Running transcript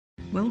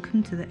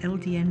Welcome to the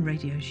LDN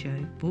radio show,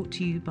 brought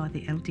to you by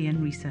the LDN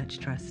Research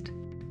Trust.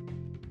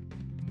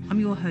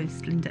 I'm your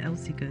host, Linda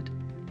Elseygood.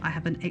 I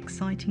have an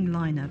exciting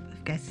lineup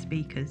of guest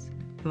speakers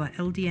who are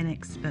LDN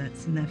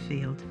experts in their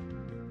field.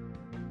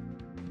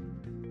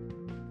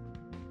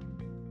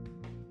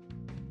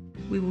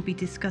 We will be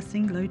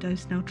discussing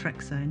low-dose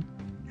Naltrexone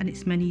and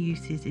its many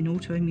uses in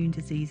autoimmune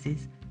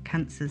diseases,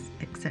 cancers,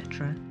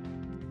 etc.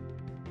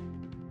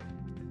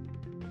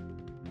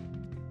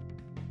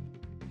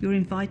 You're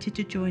invited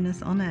to join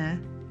us on air,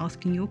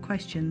 asking your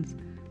questions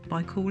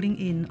by calling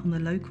in on the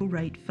local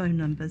rate phone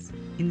numbers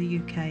in the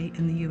UK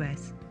and the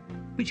US,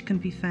 which can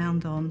be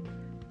found on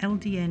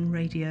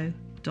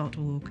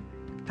ldnradio.org.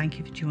 Thank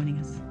you for joining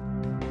us.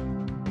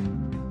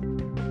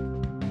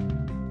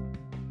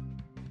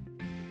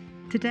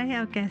 Today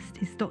our guest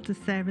is Dr.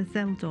 Sarah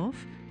Zielsdorf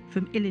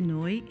from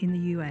Illinois in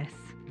the US.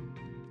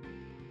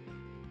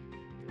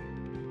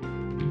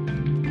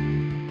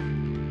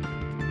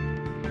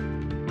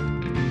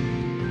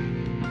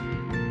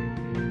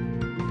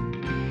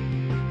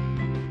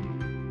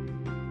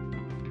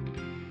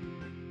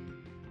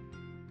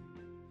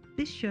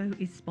 This show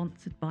is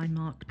sponsored by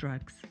Mark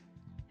Drugs,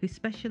 who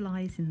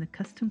specialise in the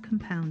custom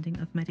compounding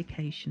of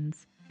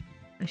medications,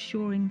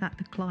 assuring that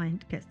the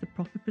client gets the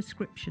proper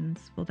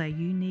prescriptions for their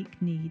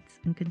unique needs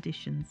and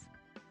conditions.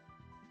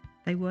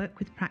 They work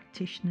with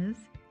practitioners,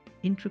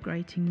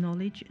 integrating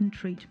knowledge and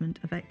treatment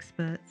of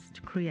experts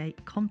to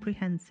create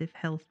comprehensive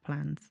health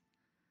plans.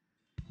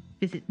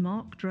 Visit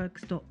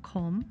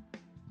markdrugs.com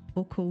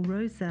or call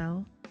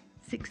Roselle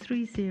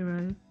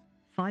 630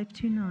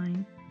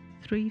 529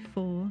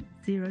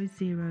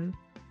 3400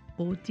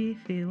 or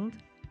Deerfield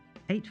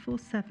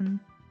 847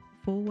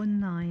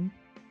 419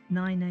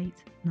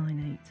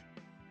 9898.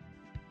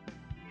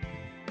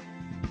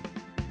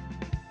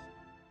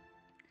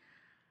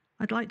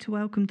 I'd like to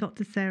welcome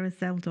Dr. Sarah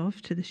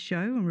Zielsdorf to the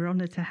show, and we're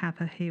honoured to have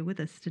her here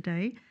with us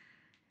today.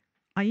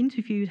 I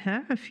interviewed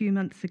her a few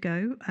months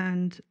ago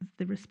and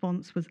the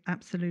response was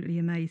absolutely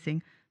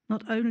amazing.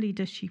 Not only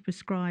does she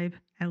prescribe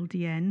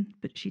LDN,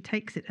 but she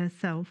takes it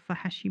herself for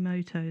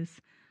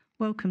Hashimoto's.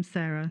 Welcome,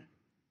 Sarah.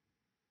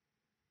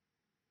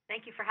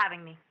 Thank you for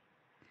having me.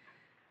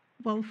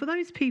 Well, for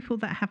those people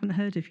that haven't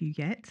heard of you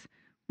yet,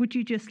 would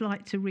you just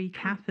like to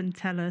recap and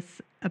tell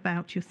us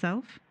about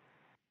yourself?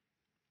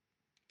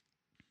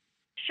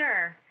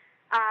 Sure.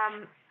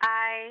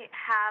 I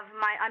have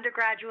my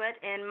undergraduate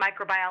in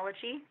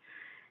microbiology.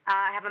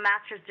 I have a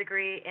master's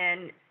degree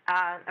in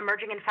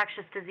emerging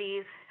infectious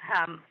disease,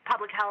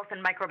 public health,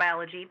 and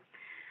microbiology.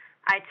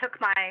 I took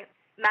my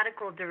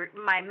medical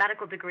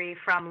degree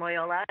from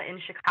Loyola in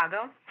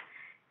Chicago.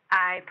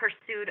 I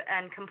pursued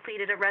and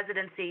completed a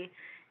residency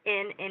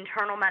in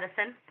internal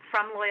medicine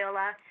from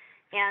Loyola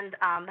and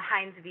the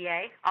Heinz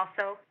VA,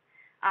 also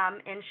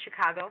in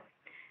Chicago.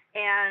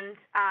 And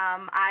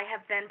I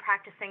have been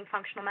practicing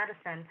functional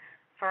medicine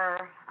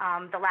for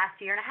the last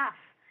year and a half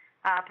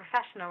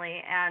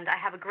professionally, and I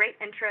have a great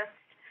interest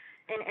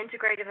in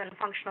integrative and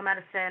functional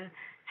medicine,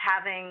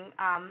 having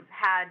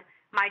had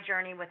my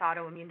journey with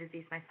autoimmune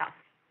disease myself.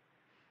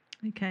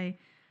 Okay.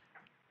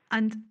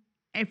 And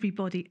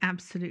everybody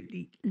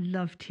absolutely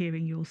loved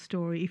hearing your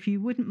story. If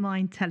you wouldn't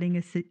mind telling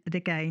us it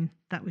again,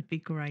 that would be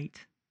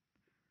great.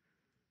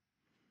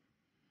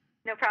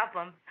 No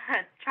problem.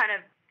 Trying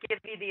to give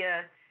you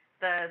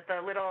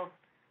the little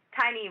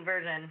tiny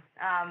version.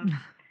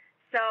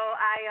 So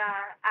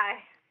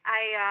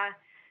I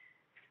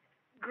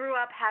grew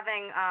up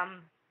having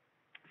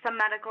some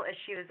medical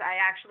issues. I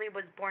actually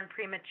was born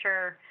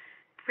prematurely.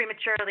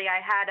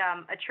 I had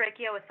a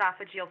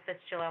tracheoesophageal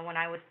fistula when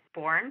I was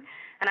born,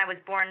 and I was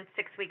born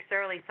 6 weeks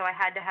early, so I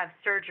had to have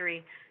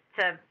surgery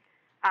to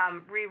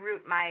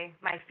reroute my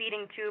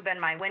feeding tube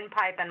and my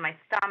windpipe and my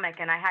stomach,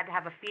 and I had to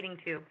have a feeding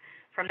tube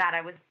from that.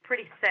 I was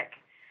pretty sick,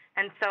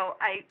 and so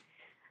I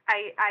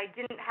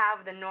didn't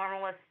have the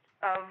normalest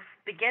of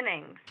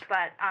beginnings,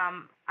 but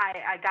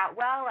I got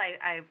well,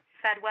 I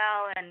fed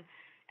well, and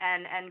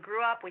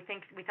grew up. We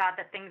thought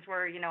that things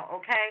were,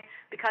 okay.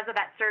 Because of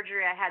that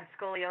surgery, I had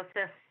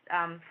scoliosis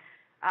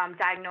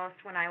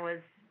diagnosed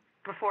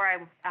before I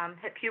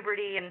hit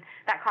puberty, and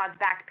that caused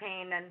back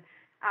pain, and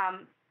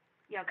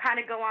kind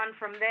of go on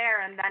from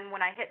there. And then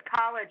when I hit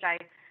college, I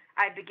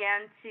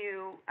began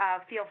to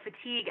feel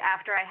fatigue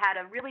after I had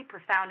a really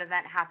profound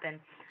event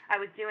happen. I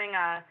was doing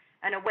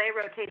an away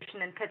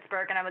rotation in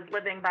Pittsburgh, and I was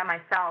living by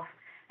myself,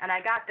 and I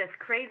got this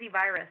crazy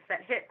virus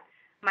that hit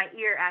my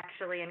ear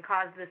actually and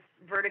caused this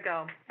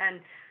vertigo.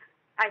 And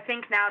I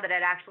think now that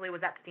it actually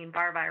was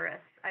Epstein-Barr virus.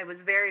 I was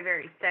very,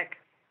 very sick.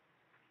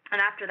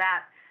 And after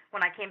that,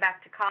 when I came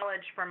back to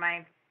college for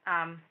my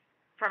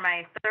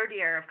third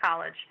year of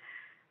college,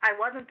 I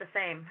wasn't the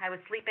same. I was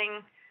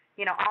sleeping,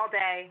 all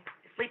day,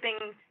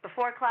 sleeping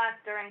before class,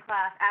 during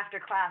class, after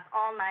class,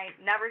 all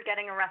night, never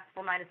getting a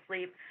restful night of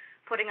sleep,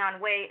 putting on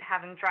weight,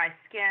 having dry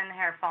skin,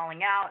 hair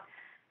falling out,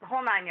 the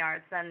whole 9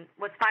 yards, and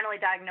was finally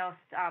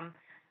diagnosed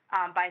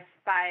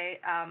by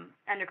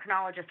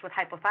endocrinologist with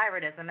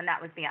hypothyroidism, and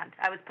that was the end.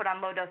 I was put on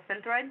low-dose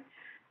Synthroid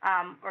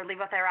or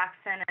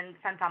levothyroxine and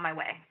sent on my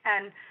way.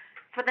 And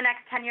for the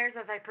next 10 years,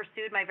 as I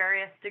pursued my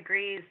various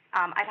degrees,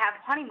 I'd have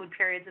honeymoon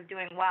periods of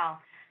doing well,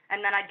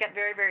 and then I'd get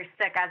very, very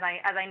sick, as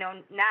I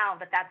know now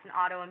that that's an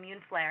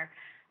autoimmune flare.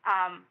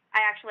 I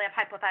actually have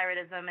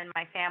hypothyroidism in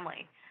my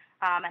family,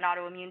 an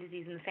autoimmune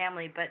disease in the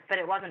family, but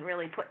it wasn't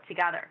really put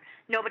together.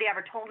 Nobody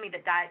ever told me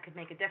that diet could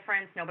make a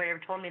difference. Nobody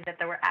ever told me that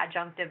there were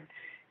adjunctive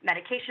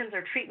medications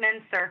or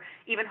treatments or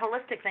even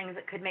holistic things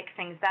that could make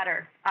things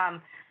better.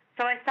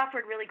 So I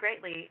suffered really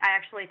greatly. I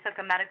actually took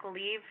a medical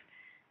leave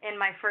in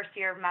my first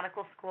year of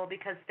medical school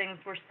because things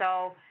were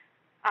so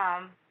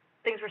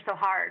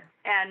hard,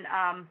 and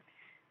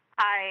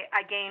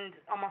I gained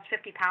almost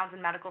 50 pounds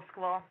in medical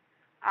school.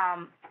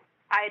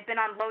 I had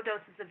been on low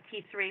doses of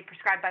T3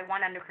 prescribed by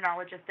one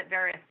endocrinologist at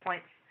various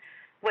points,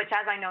 which,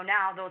 as I know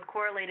now, those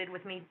correlated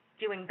with me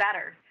doing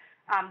better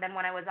than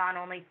when I was on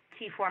only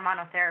T4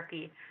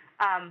 monotherapy.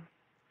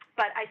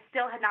 But I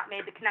still had not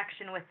made the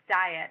connection with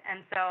diet,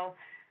 and so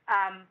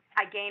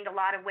I gained a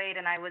lot of weight,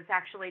 and I was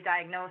actually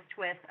diagnosed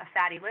with a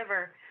fatty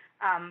liver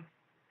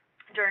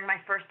during my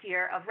first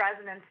year of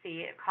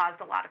residency. It caused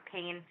a lot of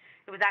pain.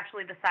 It was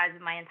actually the size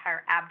of my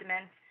entire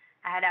abdomen.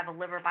 I had to have a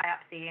liver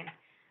biopsy and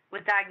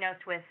was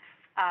diagnosed with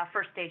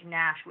first-stage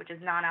NASH, which is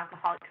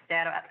non-alcoholic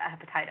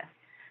steatohepatitis,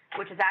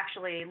 which is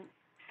actually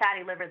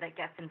fatty liver that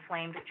gets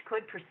inflamed, which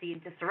could proceed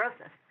to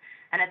cirrhosis.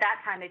 And at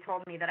that time, they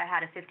told me that I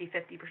had a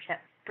 50-50%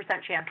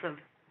 chance of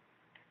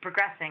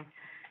progressing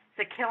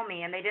to kill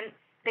me, and they didn't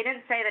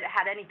say that it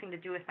had anything to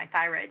do with my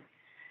thyroid.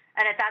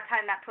 And at that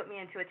time, that put me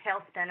into a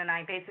tailspin, and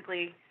I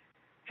basically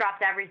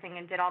dropped everything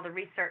and did all the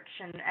research,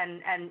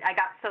 and I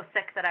got so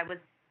sick that I was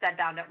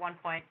bedbound at one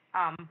point.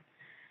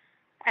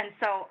 And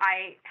so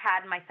I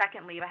had my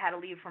second leave. I had a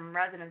leave from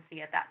residency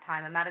at that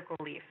time, a medical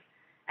leave.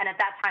 And at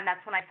that time,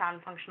 that's when I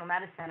found functional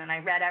medicine, and I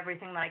read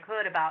everything that I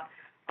could about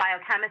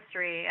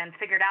biochemistry and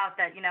figured out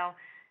that,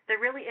 there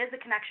really is a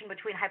connection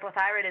between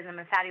hypothyroidism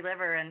and fatty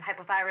liver and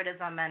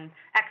hypothyroidism and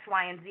X,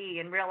 Y, and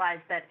Z, and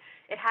realized that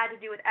it had to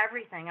do with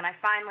everything. And I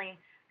finally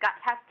got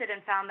tested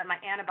and found that my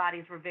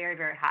antibodies were very,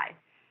 very high.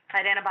 I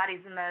had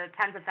antibodies in the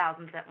tens of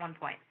thousands at one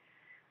point.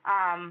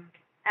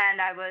 And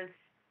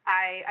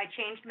I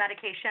changed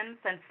medications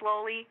and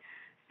slowly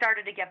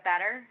started to get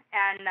better.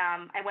 And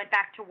I went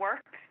back to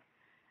work.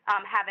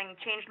 Having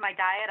changed my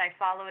diet, I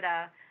followed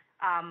a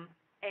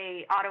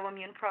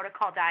autoimmune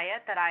protocol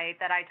diet that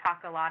I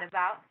talk a lot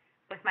about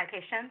with my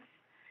patients.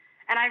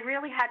 And I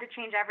really had to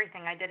change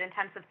everything. I did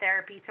intensive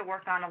therapy to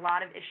work on a lot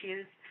of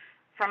issues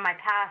from my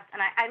past, and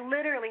I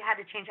literally had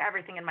to change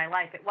everything in my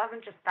life. It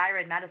wasn't just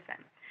thyroid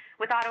medicine.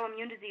 With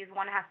autoimmune disease,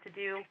 one has to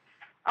do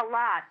a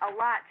lot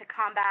to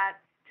combat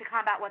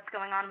what's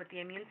going on with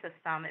the immune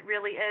system. It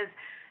really is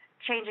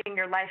changing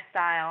your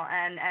lifestyle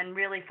and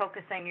really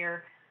focusing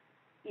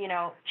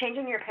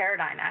changing your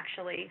paradigm,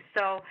 actually.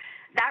 So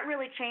that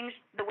really changed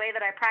the way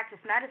that I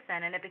practiced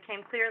medicine, and it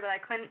became clear that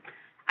I couldn't,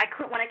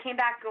 when I came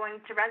back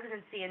going to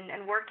residency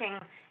and working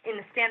in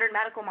the standard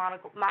medical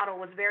model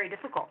was very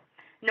difficult.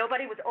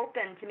 Nobody was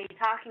open to me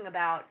talking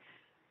about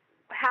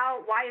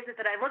why is it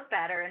that I look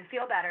better and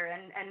feel better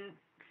and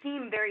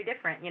seem very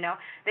different,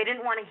 They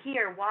didn't want to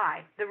hear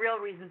why, the real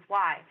reasons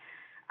why.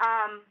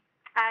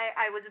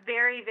 I was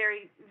very,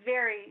 very,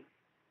 very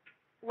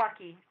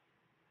lucky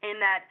in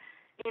that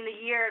in the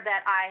year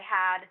that I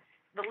had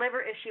the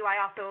liver issue,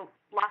 I also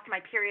lost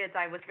my periods.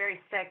 I was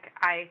very sick.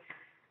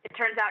 It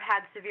turns out,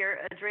 had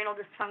severe adrenal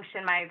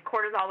dysfunction. My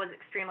cortisol was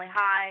extremely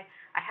high.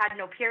 I had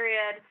no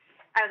period.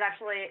 I was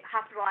actually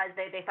hospitalized.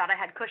 They thought I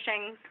had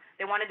Cushing's.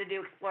 They wanted to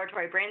do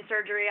exploratory brain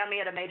surgery on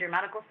me at a major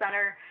medical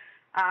center.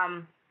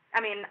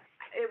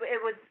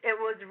 It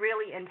was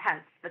really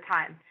intense, the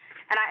time.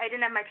 And I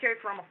didn't have my period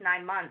for almost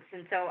 9 months.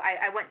 And so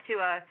I went to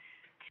a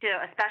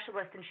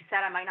specialist, and she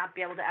said I might not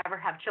be able to ever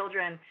have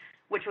children,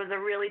 which was a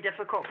really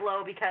difficult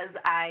blow because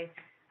I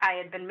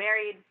had been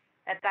married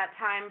at that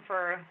time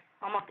for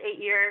almost 8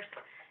 years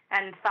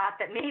and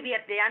thought that maybe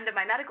at the end of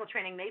my medical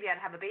training, maybe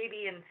I'd have a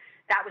baby, and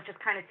that was just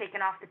kind of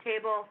taken off the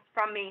table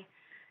from me.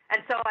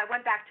 And so I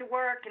went back to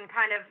work and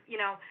kind of,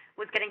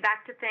 was getting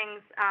back to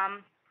things,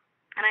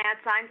 and I had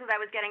signs that I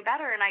was getting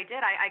better, and I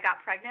did. I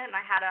got pregnant, and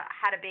I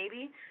had a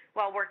baby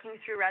while working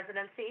through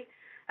residency.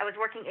 I was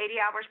working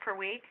 80 hours per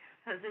week.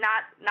 It was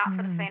not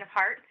for the faint of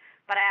heart,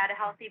 but I had a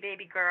healthy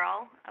baby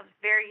girl. I was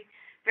very,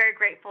 very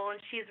grateful,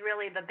 and she's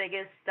really the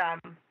biggest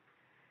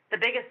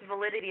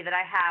validity that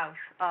I have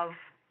of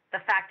the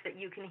fact that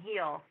you can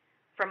heal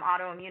from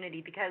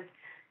autoimmunity, because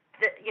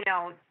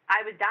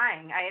I was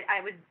dying.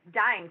 I was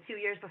dying 2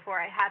 years before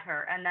I had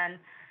her, and then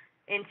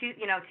in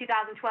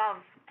 2012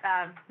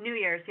 New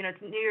Year's,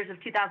 New Year's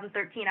of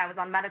 2013, I was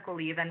on medical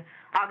leave, and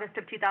August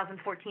of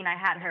 2014 I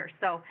had her.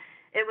 So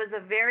it was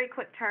a very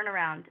quick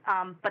turnaround.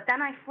 But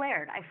then I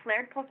flared. I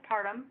flared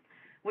postpartum,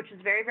 which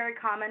is very, very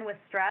common with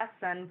stress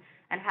and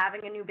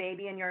having a new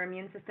baby, and your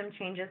immune system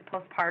changes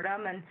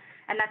postpartum, and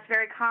that's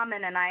very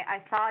common. And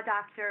I saw a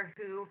doctor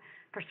who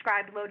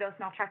prescribed low-dose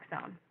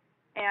Naltrexone,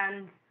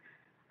 and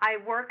I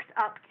worked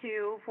up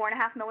to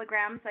 4.5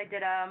 milligrams. I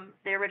did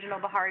the original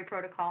Bahari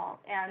protocol,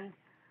 and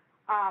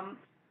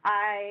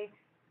I,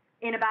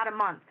 in about a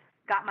month,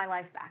 got my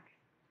life back.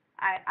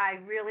 I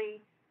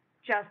really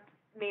just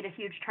made a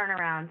huge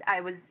turnaround.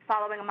 I was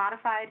following a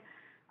modified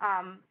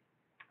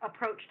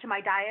approach to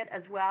my diet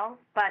as well,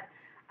 but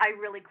I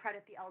really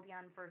credit the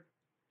LDN for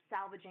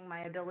salvaging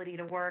my ability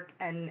to work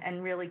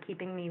and really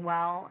keeping me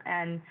well.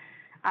 And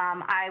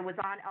I was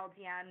on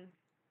LDN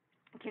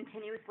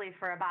continuously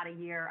for about a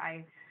year.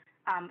 I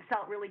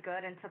felt really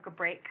good and took a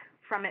break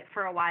from it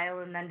for a while,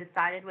 and then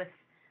decided with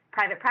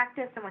private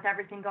practice and with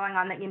everything going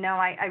on that,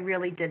 I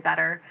really did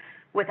better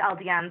with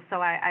LDN. So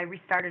I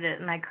restarted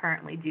it, and I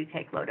currently do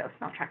take low-dose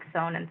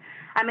naltrexone, and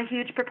I'm a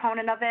huge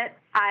proponent of it.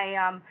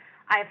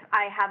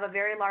 I have a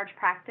very large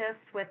practice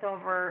with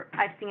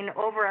I've seen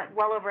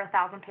well over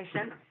 1,000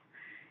 patients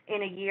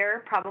in a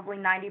year, probably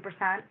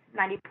 90%,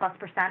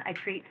 90+% I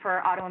treat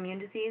for autoimmune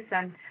disease,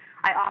 and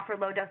I offer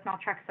low-dose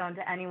naltrexone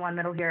to anyone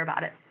that'll hear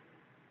about it.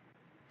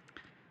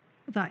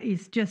 That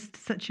is just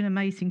such an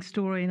amazing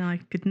story, and I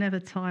could never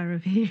tire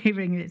of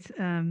hearing it.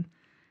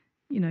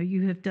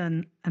 You have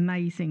done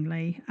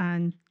amazingly,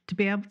 and to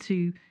be able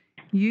to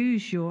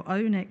use your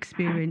own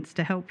experience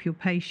to help your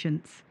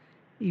patients,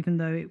 even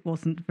though it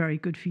wasn't very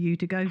good for you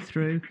to go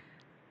through,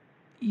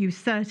 you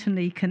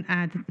certainly can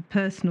add the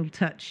personal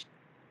touch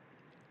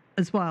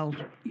as well,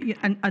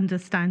 and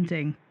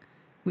understanding,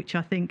 which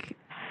I think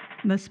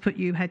must put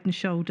you head and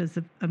shoulders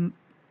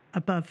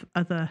above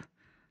other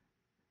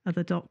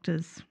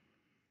doctors.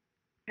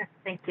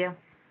 Thank you.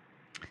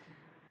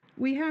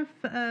 We have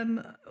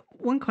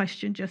one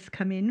question just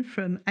come in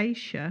from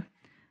Aisha,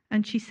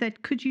 and she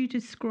said, could you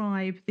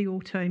describe the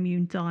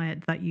autoimmune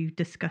diet that you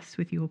discuss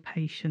with your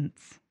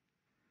patients?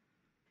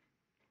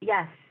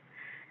 Yes.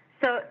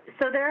 So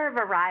there are a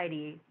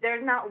variety.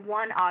 There's not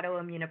one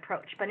autoimmune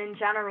approach, but in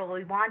general,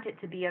 we want it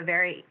to be a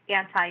very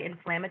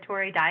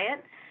anti-inflammatory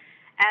diet.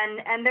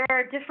 And there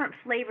are different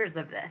flavors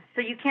of this.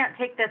 So you can't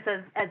take this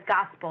as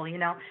gospel,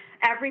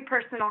 Every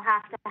person will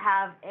have to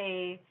have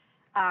a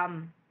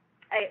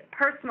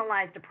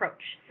personalized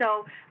approach.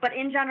 But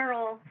in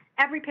general,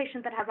 every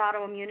patient that has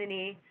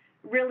autoimmunity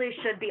really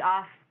should be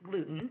off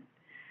gluten.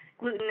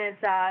 Gluten is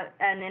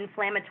an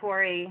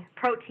inflammatory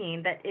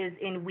protein that is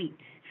in wheat.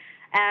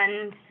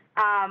 And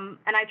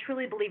I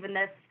truly believe in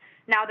this.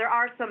 Now, there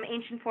are some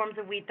ancient forms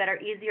of wheat that are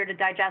easier to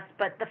digest,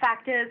 but the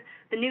fact is,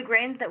 the new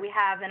grains that we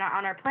have on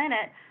our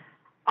planet,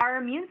 our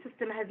immune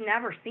system has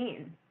never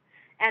seen,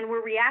 and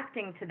we're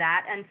reacting to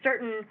that. And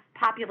certain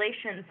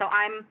populations, so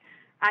I'm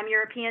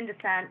European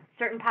descent,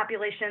 certain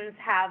populations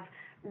have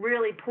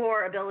really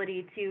poor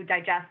ability to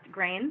digest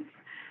grains,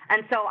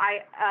 and so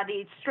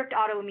the strict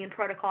autoimmune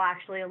protocol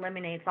actually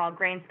eliminates all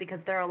grains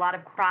because there are a lot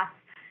of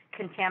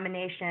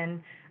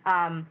cross-contamination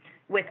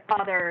with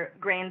other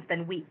grains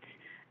than wheat.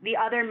 The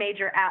other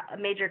major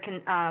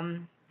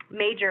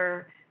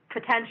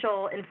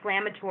potential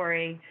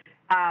inflammatory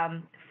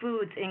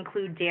foods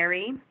include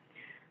dairy.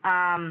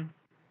 So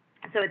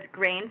it's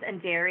grains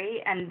and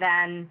dairy, and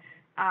then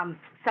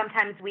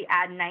sometimes we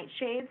add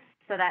nightshades.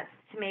 So that's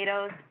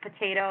tomatoes,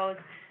 potatoes,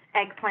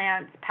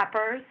 eggplants,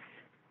 peppers,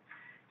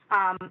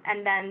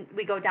 and then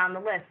we go down the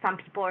list. Some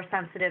people are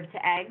sensitive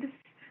to eggs.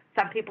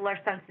 Some people are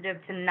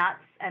sensitive to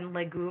nuts and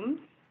legumes.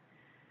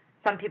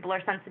 Some people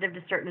are sensitive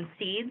to certain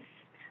seeds.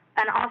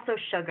 And also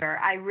sugar.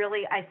 I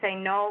say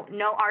no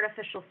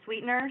artificial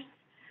sweeteners,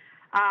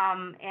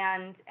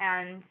 and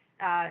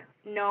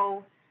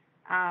no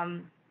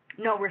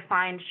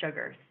refined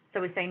sugars.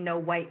 So we say no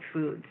white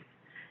foods.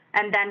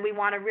 And then we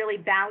want to really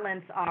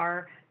balance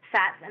our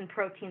fats and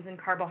proteins and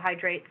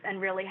carbohydrates,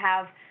 and really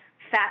have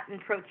fat and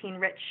protein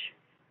rich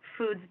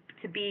foods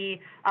to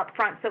be up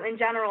front. So in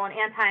general, an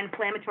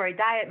anti-inflammatory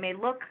diet may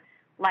look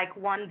like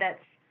one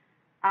that's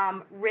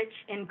rich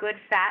in good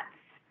fats.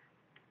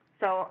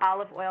 So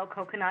olive oil,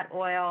 coconut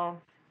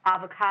oil,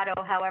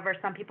 avocado. However,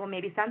 some people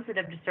may be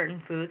sensitive to certain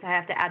foods. I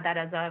have to add that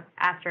as a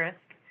asterisk.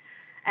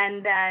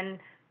 And then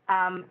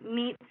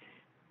meats,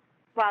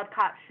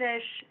 wild-caught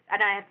fish,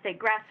 and I have to say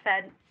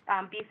grass-fed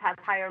beef has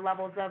higher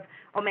levels of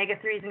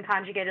omega-3s and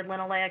conjugated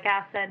linoleic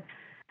acid.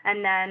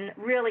 And then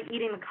really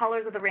eating the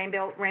colors of the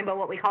rainbow,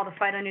 what we call the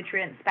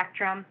phytonutrient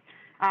spectrum.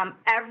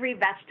 Every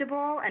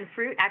vegetable and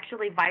fruit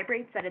actually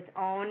vibrates at its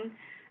own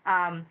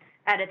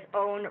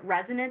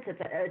resonance,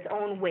 its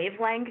own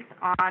wavelength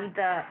on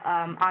the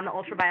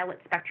ultraviolet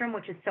spectrum,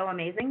 which is so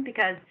amazing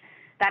because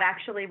that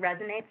actually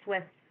resonates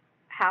with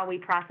how we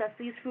process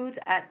these foods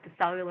at the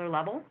cellular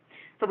level.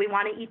 So we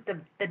want to eat the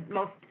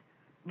most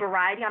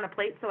variety on a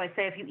plate. So I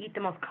say if you eat the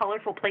most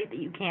colorful plate that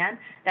you can,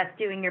 that's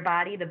doing your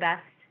body the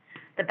best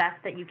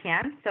that you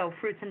can. So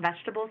fruits and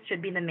vegetables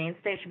should be the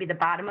mainstay, should be the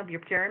bottom of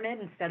your pyramid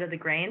instead of the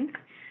grains.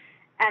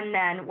 And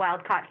then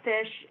wild-caught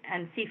fish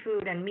and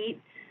seafood and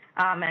meat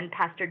and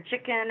pastured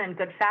chicken and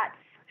good fats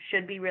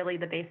should be really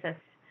the basis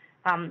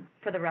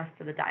for the rest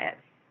of the diet.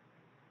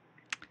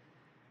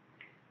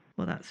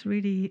 Well, that's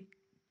really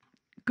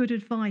good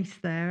advice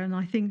there. And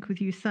I think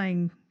with you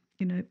saying,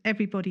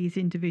 everybody is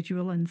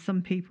individual and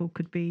some people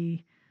could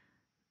be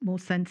more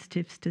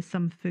sensitive to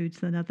some foods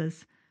than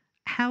others.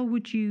 How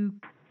would you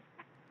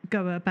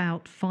go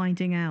about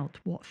finding out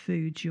what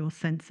foods you're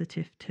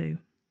sensitive to?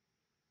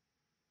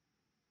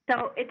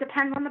 So it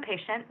depends on the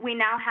patient. We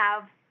now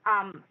have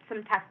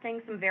some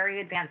testing, some very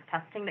advanced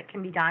testing that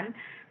can be done,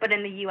 but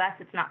in the U.S.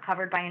 it's not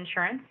covered by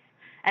insurance,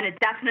 and it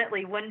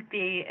definitely wouldn't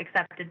be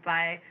accepted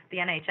by the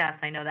NHS.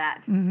 I know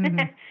that. Mm-hmm.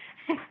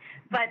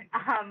 But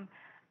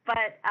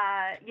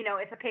you know,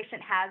 if a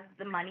patient has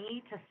the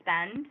money to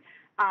spend,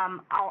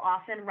 I'll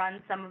often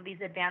run some of these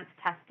advanced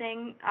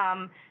testing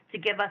to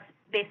give us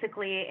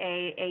basically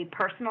a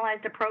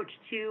personalized approach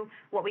to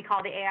what we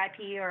call the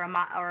AIP or an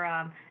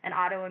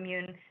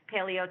autoimmune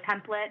paleo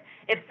template.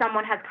 If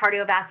someone has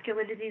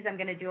cardiovascular disease, I'm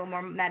going to do a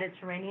more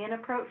Mediterranean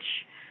approach,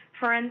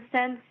 for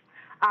instance.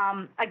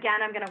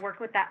 Again, I'm going to work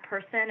with that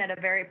person at a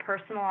very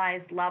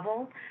personalized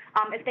level.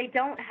 If they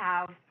don't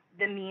have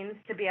the means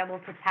to be able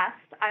to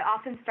test, I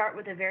often start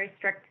with a very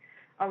strict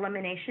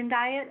elimination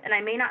diet, and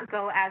I may not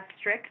go as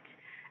strict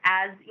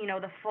as, you know,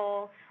 the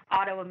full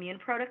autoimmune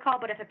protocol,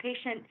 but if a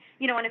patient,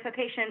 you know, and if a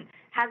patient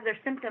has their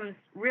symptoms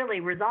really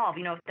resolve,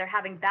 you know, if they're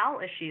having bowel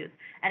issues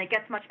and it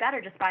gets much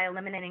better just by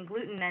eliminating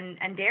gluten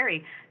and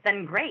dairy,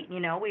 then great, you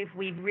know, we've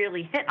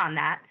really hit on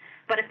that.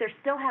 But if they're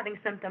still having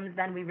symptoms,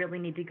 then we really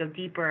need to go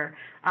deeper.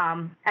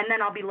 And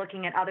then I'll be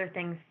looking at other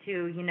things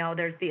too. You know,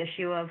 there's the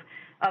issue of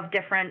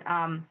different,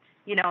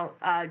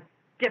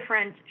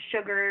 different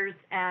sugars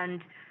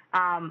and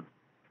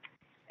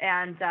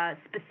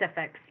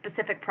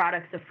specific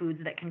products of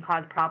foods that can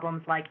cause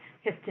problems like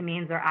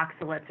histamines or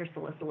oxalates or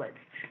salicylates.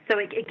 So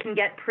it can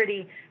get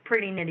pretty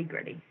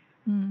nitty-gritty.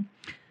 Mm.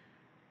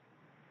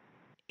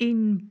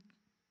 In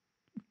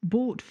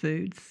bought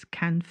foods,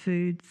 canned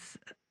foods,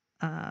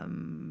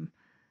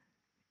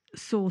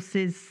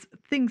 sauces,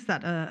 things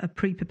that are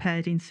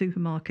pre-prepared in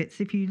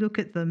supermarkets, if you look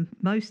at them,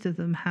 most of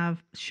them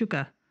have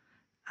sugar.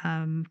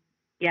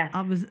 Yes.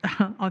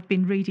 I've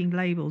been reading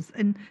labels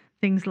and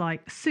things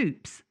like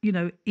soups, you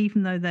know,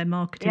 even though they're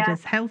marketed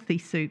as healthy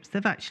soups,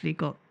 they've actually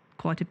got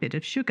quite a bit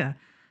of sugar.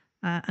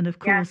 And of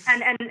course,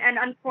 and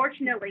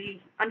unfortunately,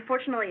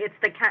 it's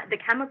the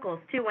chemicals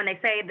too. When they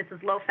say this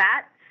is low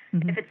fat,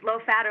 mm-hmm. if it's low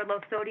fat or low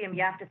sodium,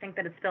 you have to think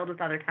that it's filled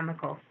with other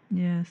chemicals.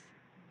 Yes.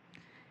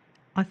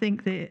 I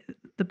think the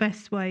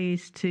best way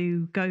is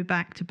to go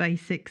back to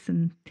basics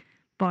and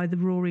buy the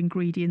raw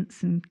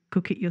ingredients and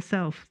cook it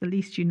yourself. At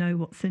least you know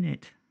what's in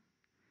it.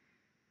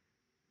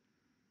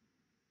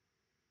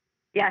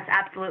 Yes,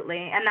 absolutely,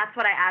 and that's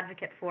what I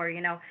advocate for.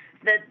 You know,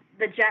 the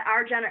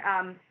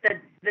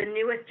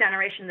newest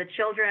generation, the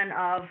children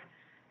of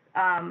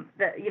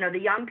the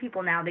young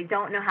people now, they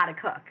don't know how to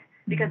cook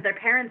because their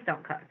parents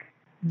don't cook.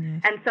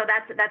 Yes. And so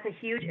that's a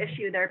huge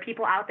issue. There are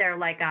people out there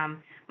like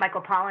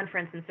Michael Pollan, for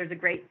instance. There's a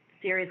great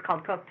series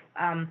called Cooked,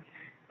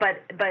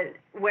 but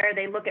where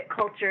they look at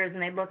cultures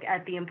and they look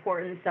at the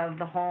importance of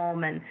the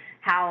home and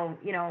how,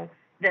 you know,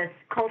 this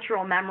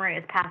cultural memory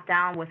is passed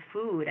down with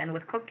food and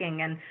with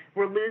cooking, and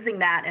we're losing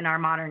that in our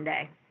modern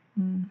day.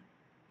 Mm.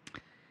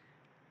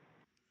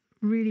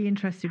 Really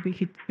interested. We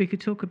could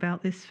talk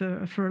about this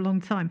for a long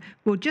time.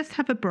 We'll just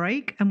have a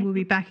break and we'll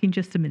be back in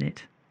just a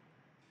minute.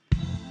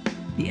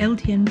 The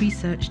LDN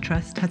Research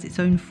Trust has its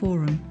own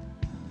forum,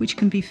 which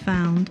can be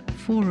found at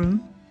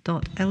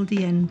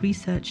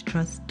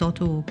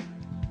forum.ldnresearchtrust.org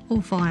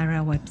or via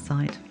our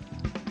website.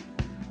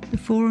 The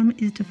forum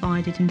is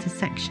divided into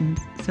sections,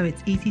 so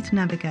it's easy to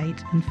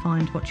navigate and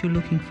find what you're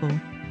looking for.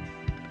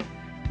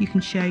 You can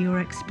share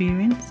your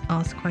experience,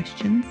 ask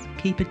questions,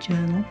 keep a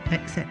journal,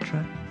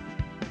 etc.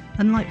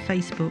 Unlike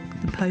Facebook,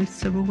 the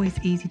posts are always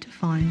easy to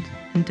find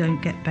and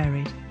don't get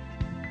buried.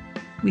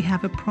 We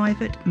have a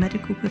private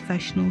medical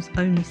professionals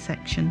only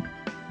section.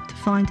 To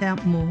find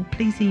out more,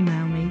 please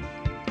email me,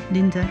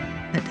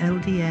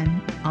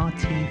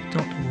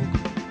 linda@ldnrt.org.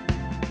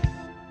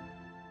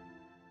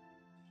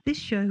 This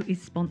show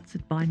is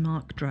sponsored by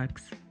Mark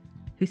Drugs,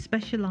 who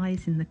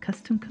specialise in the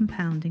custom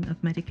compounding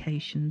of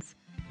medications,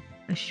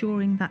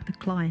 assuring that the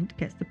client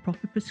gets the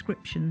proper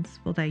prescriptions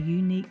for their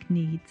unique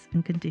needs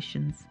and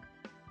conditions.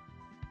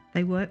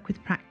 They work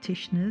with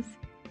practitioners,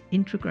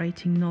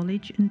 integrating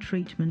knowledge and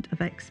treatment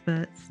of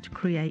experts to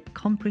create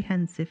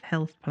comprehensive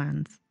health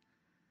plans.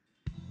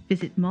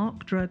 Visit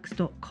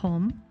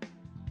markdrugs.com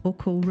or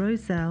call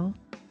Roselle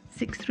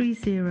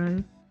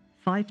 630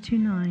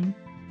 529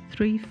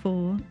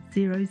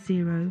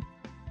 3400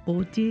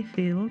 or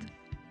Deerfield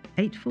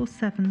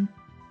 847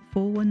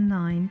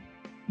 419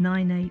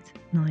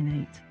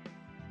 9898.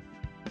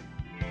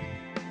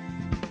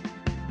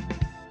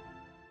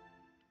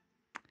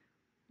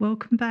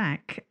 Welcome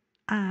back.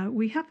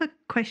 We have a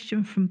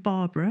question from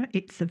Barbara.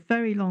 It's a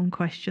very long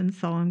question,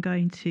 so I'm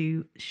going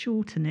to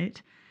shorten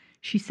it.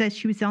 She says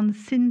she was on the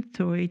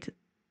Synthroid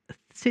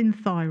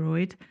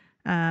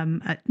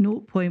at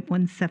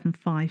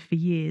 0.175 for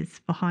years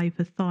for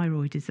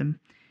hypothyroidism,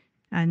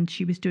 and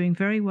she was doing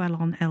very well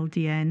on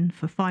LDN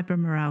for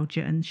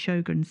fibromyalgia and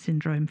Sjogren's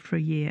syndrome for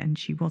a year, and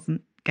she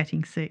wasn't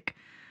getting sick.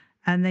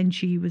 And then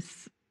she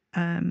was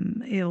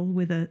ill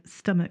with a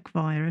stomach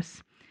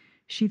virus.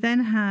 She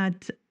then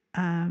had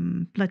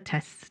blood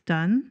tests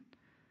done,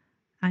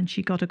 and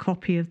she got a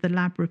copy of the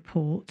lab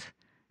report,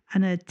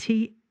 and her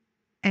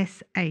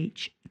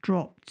TSH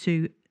dropped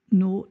to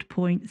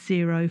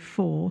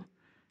 0.04,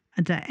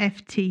 and her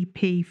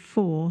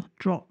FTP4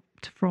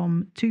 dropped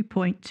from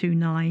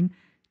 2.29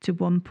 to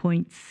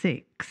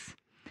 1.6.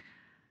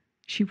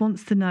 She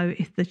wants to know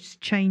if the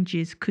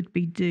changes could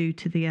be due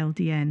to the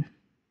LDN.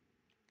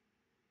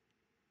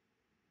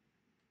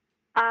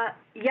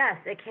 Yes,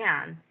 it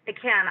can. It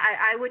can.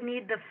 I would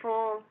need the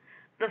full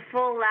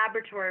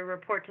laboratory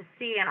report to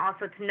see, and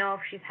also to know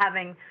if she's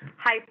having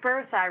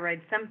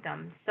hyperthyroid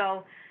symptoms.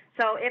 So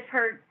if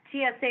her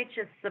TSH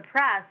is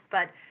suppressed,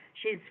 but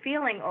she's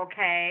feeling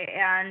okay,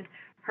 and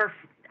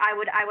I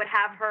would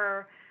have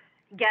her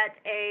get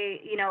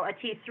a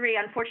T3.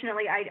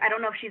 Unfortunately, I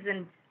don't know if she's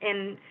in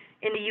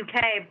the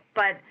UK,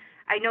 but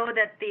I know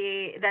that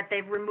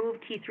they've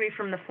removed T3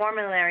 from the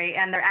formulary,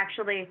 and they're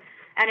actually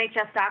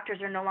NHS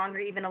doctors are no longer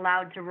even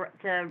allowed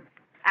to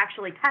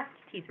actually test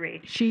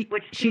T3,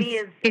 which to me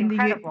is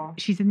incredible.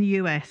 She's in the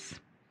US,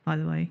 by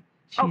the way.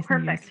 Oh,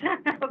 perfect.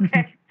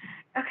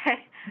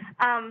 Okay.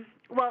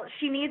 Well,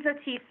 she needs a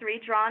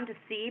T3 drawn to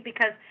see,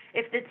 because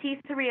if the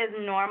T3 is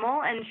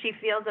normal and she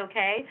feels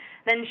okay,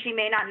 then she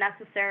may not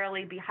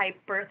necessarily be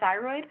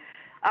hyperthyroid.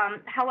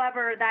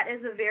 However, that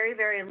is a very,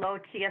 very low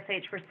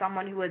TSH for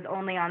someone who is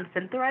only on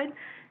Synthroid.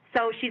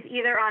 So she's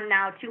either on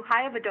now too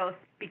high of a dose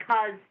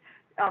because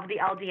of the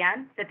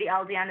LDN, that the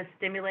LDN is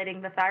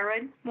stimulating the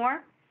thyroid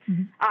more,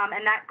 and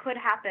that could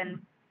happen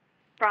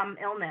from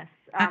illness.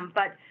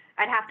 But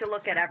I'd have to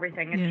look at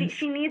everything. And yes.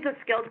 she needs a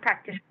skilled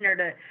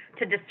practitioner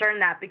to discern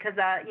that, because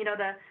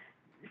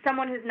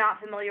someone who's not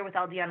familiar with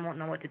LDN won't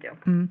know what to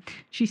do.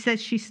 She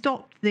says she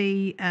stopped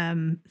the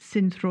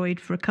Synthroid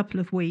for a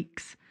couple of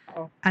weeks,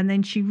 and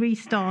then she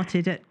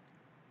restarted at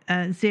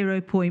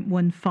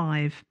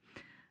 0.15,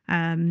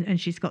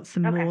 and she's got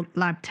some more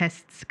lab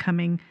tests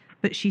coming.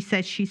 But she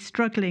says she's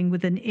struggling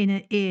with an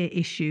inner ear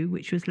issue,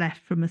 which was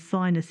left from a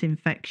sinus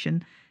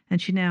infection,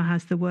 and she now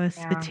has the worst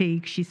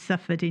fatigue she's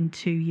suffered in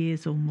 2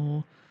 years or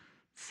more.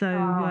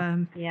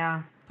 So,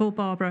 poor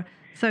Barbara.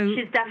 So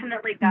she's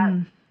definitely got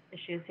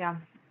issues,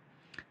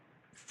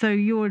 So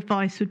your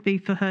advice would be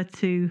for her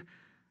to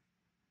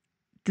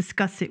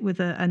discuss it with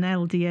an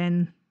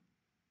LDN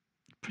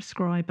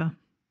prescriber,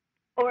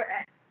 or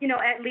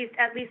at least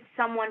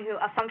someone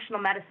a functional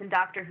medicine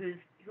doctor who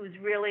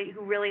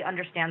really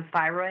understands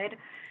thyroid,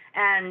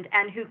 and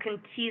who can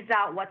tease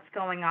out what's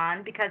going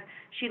on, because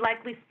she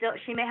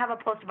may have a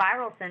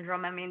post-viral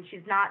syndrome. I mean,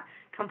 she's not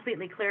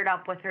completely cleared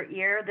up with her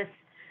ear. This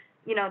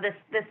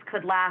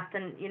could last,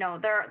 and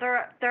there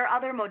are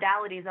other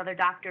modalities, other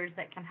doctors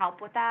that can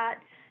help with that.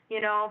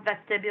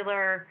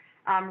 Vestibular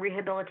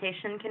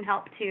rehabilitation can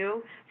help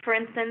too. For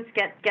instance,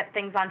 get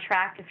things on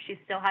track if she's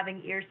still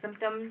having ear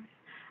symptoms.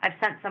 I've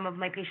sent some of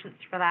my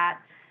patients for that.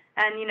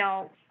 And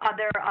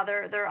there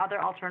are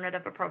other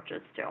alternative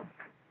approaches too.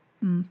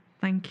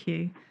 Thank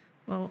you.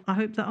 Well, I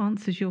hope that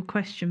answers your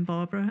question,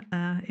 Barbara.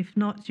 If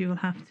not, you'll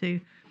have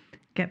to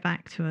get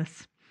back to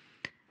us.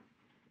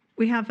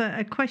 We have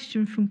a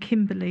question from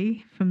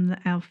Kimberly from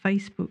our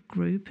Facebook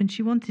group, and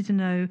she wanted to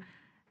know,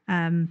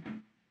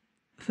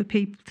 for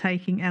people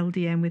taking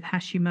LDN with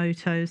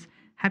Hashimoto's,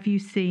 have you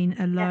seen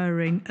a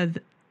lowering of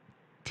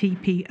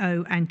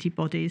TPO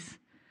antibodies?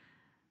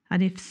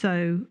 And if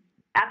so,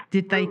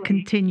 absolutely. Did they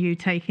continue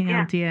taking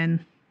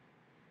LDN?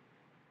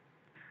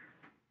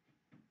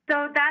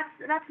 So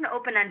that's an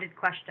open-ended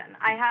question.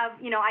 I have,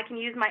 I can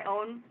use my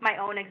own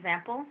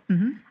example.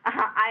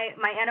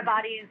 My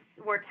antibodies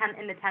were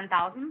in the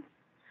 10,000s,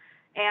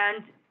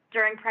 and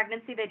during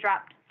pregnancy they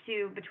dropped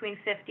to between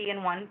 50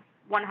 and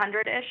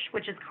 100-ish,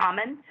 which is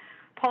common.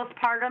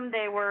 Postpartum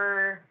they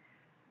were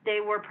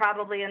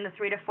probably in the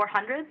 300 to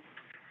 400s,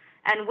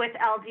 and with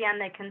LDN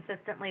they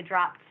consistently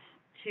dropped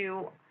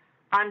to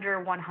under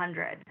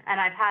 100,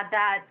 and I've had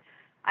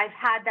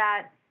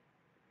that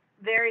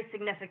very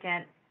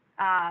significant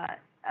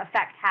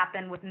effect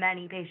happen with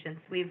many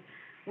patients. We've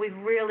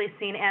really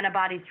seen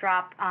antibodies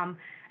drop,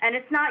 and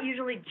it's not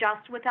usually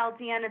just with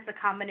LDN. It's a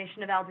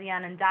combination of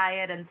LDN and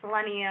diet and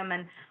selenium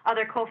and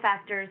other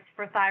cofactors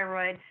for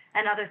thyroid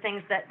and other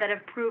things that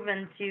have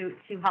proven to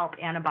help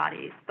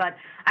antibodies. But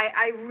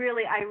I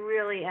really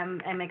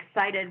am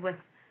excited with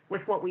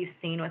what we've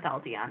seen with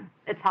LDN.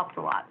 It's helped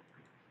a lot.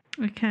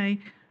 Okay.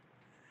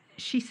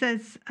 She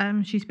says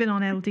she's been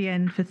on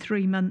LDN for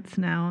 3 months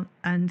now,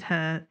 and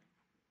her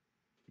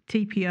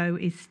TPO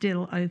is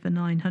still over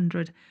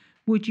 900.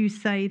 Would you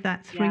say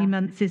that 3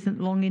 months isn't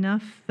long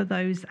enough for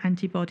those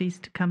antibodies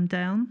to come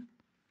down?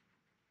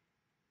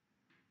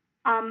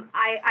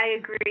 I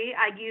agree.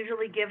 I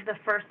usually give the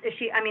first. It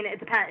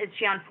depends. Is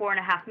she on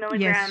 4.5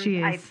 milligrams? Yes, she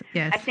is.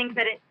 I think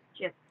that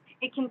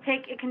it can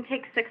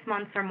take 6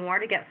 months or more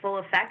to get full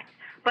effect.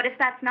 But if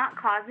that's not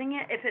causing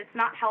it, if it's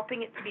not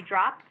helping it to be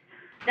dropped,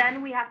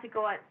 then we have to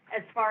go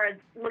as far as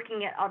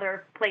looking at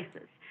other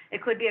places.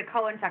 It could be a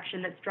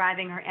co-infection that's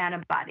driving her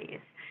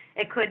antibodies.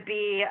 It could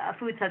be a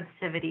food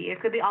sensitivity.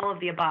 It could be all of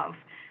the above.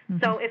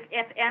 So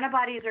if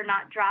antibodies are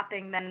not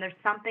dropping, then there's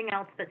something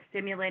else that's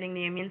stimulating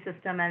the immune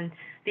system, and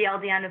the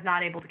LDN is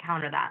not able to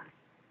counter that.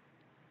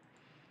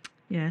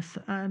 Yes.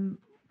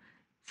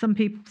 Some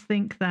people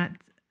think that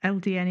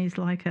LDN is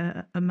like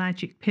a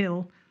magic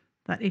pill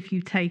that if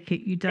you take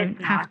it, you don't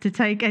It's have not. to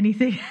take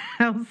anything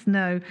else,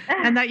 no,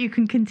 and that you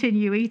can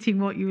continue eating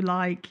what you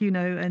like,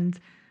 and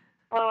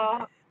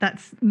Oh,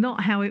 that's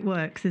not how it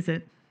works, is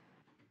it?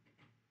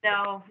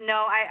 no,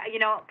 no.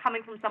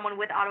 Coming from someone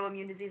with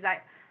autoimmune disease,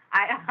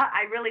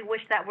 I really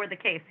wish that were the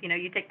case.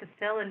 You take this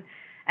pill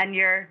and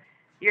you're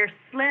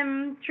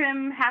slim,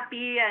 trim,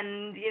 happy,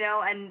 and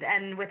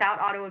and without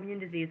autoimmune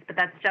disease. But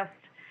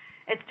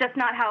it's just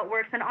not how it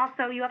works. And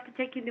also, you have to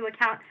take into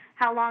account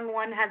how long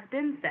one has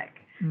been sick.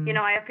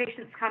 I have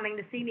patients coming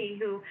to see me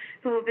who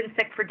have been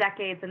sick for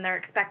decades, and they're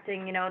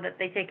expecting, that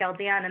they take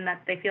LDN and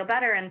that they feel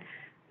better. And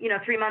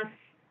 3 months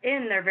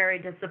in, they're very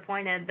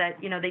disappointed that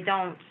they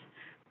don't.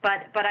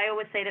 But I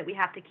always say that we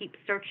have to keep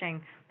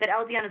searching. That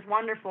LDN is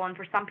wonderful, and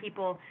for some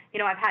people,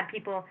 I've had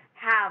people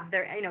have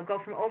their, go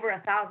from over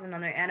 1,000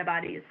 on their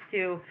antibodies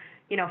to,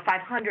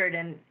 500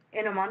 in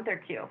a month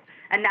or two,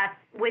 and that's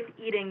with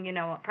eating,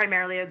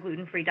 primarily a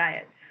gluten-free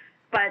diet.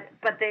 But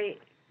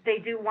they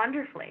do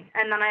wonderfully.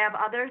 And then I have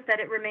others that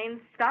it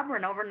remains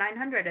stubborn over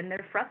 900, and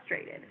they're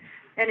frustrated.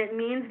 And it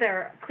means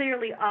there are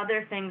clearly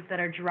other things that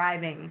are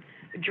driving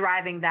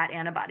that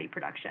antibody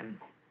production.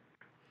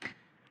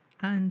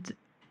 And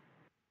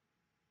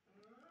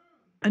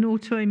an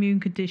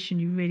autoimmune condition,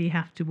 you really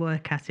have to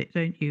work at it,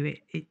 don't you?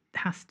 It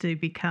has to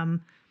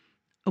become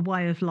a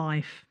way of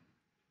life.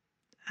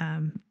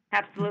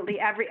 Absolutely,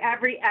 every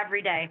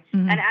day.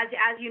 Mm-hmm. And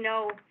as you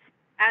know,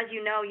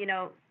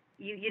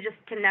 you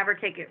just can never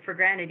take it for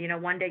granted.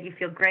 One day you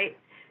feel great,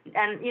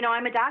 and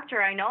I'm a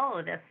doctor. I know all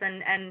of this,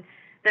 and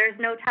there's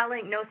no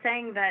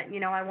saying that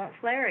I won't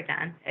flare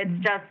again.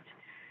 It's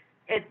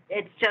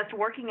it's just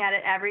working at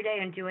it every day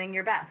and doing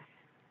your best.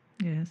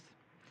 Yes.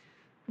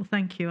 Well,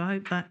 thank you. I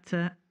hope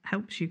that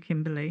helps you,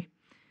 Kimberly.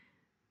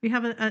 We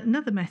have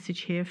another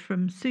message here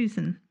from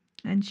Susan,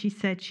 and she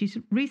said she's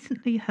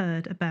recently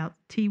heard about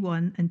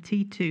T1 and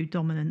T2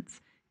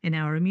 dominance in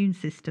our immune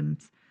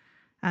systems.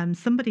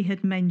 Somebody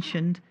had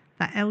mentioned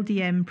that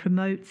LDN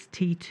promotes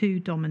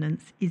T2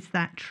 dominance. Is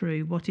that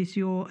true? What is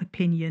your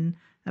opinion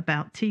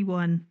about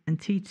T1 and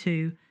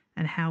T2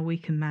 and how we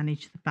can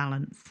manage the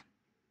balance?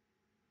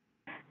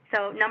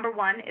 So, number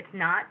one, it's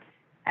not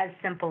as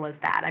simple as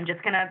that. I'm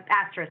just going to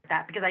asterisk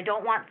that because I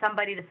don't want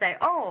somebody to say,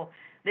 oh,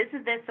 this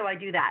is this, so I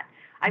do that.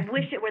 I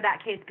wish it were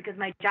that case because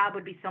my job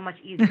would be so much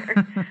easier.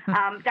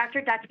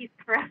 Dr. Datis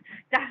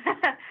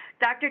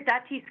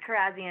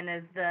Karazian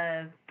is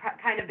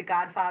kind of the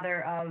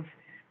godfather of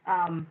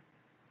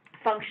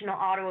functional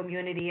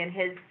autoimmunity and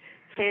his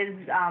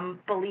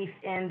belief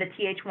in the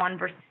Th1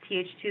 versus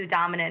Th2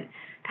 dominant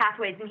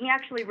pathways. And he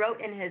actually wrote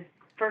in his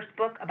first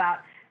book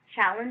about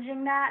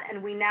challenging that,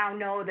 and we now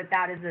know that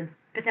that is a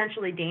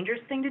potentially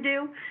dangerous thing to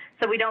do.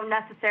 So we don't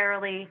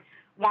necessarily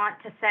want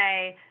to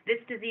say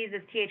this disease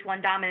is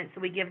Th1 dominant,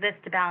 so we give this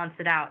to balance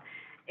it out.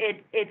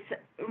 It's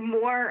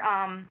more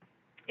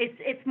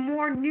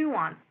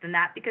nuanced than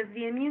that because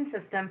the immune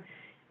system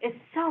is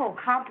so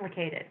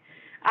complicated.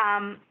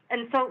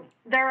 And so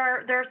there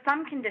are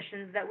some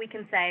conditions that we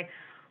can say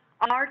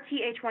are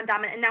Th1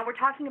 dominant, and now we're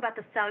talking about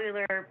the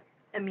cellular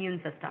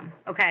immune system,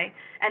 okay?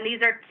 And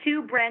these are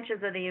two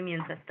branches of the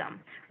immune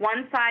system.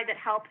 One side that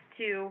helps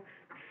to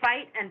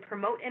fight and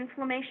promote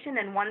inflammation,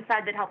 and one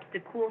side that helps to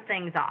cool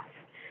things off.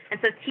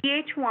 And so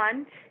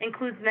Th1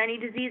 includes many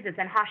diseases,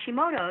 and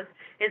Hashimoto's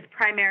is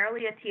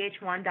primarily a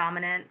Th1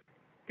 dominant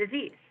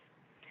disease.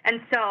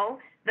 And so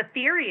the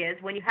theory is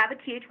when you have a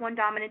Th1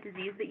 dominant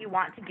disease that you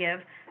want to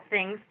give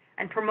things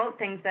and promote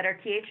things that are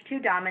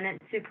Th2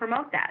 dominant to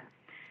promote that.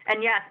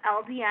 And yes,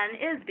 LDN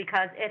is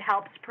because it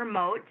helps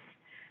promote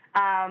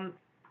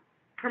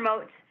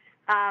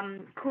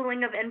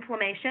cooling of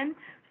inflammation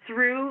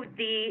through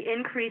the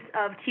increase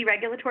of T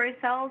regulatory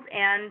cells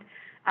and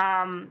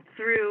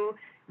through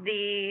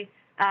the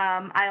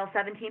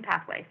IL-17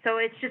 pathway. So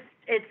it's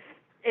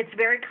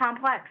very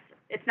complex.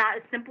 It's not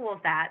as simple as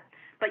that,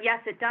 but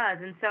yes, it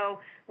does. And so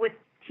with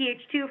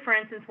Th2, for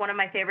instance, one of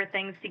my favorite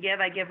things to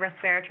give, I give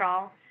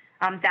resveratrol.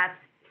 That's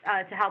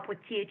to help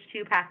with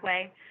Th2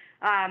 pathway,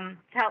 to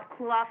help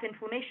cool off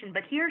inflammation.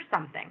 But here's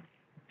something.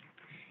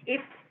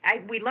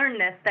 We learned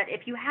this, that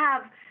if you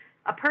have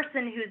a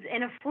person who's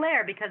in a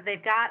flare because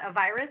they've got a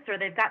virus or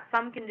they've got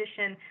some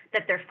condition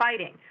that they're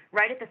fighting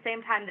right at the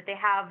same time that they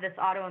have this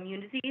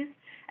autoimmune disease,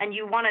 and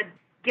you want to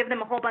give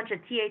them a whole bunch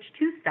of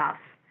Th2 stuff,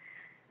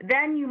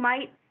 then you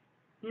might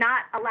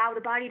not allow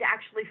the body to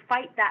actually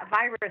fight that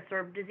virus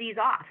or disease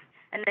off,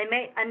 and they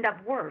may end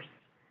up worse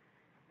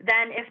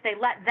than if they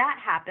let that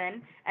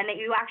happen and that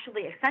you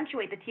actually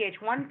accentuate the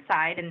Th1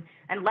 side and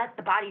let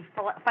the body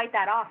fight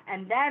that off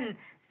and then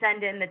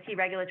send in the T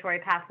regulatory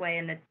pathway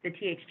and the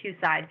Th2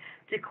 side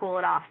to cool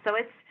it off. So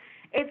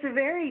it's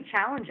very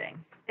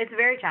challenging. It's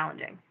very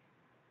challenging.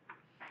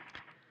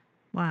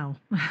 Wow.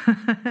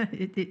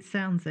 It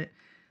sounds it.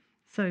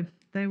 So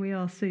there we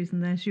are, Susan.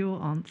 There's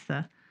your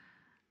answer.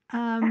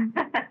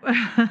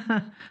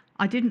 I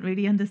didn't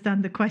really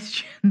understand the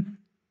question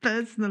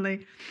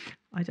personally.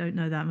 I don't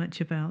know that much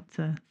about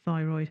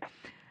thyroid.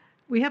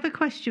 We have a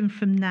question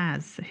from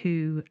Naz,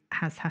 who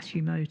has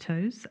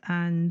Hashimoto's,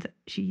 and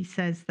she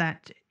says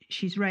that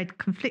she's read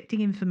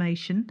conflicting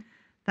information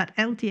that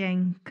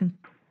LDN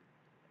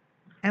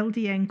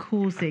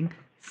causing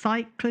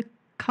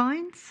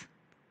cytokines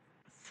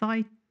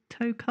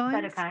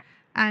Cytokine.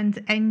 and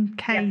NK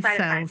Cytokine.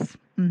 cells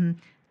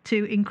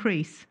to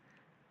increase.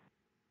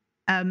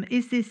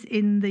 Is this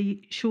in the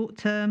short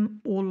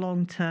term or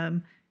long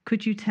term?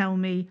 Could you tell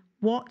me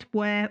what,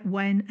 where,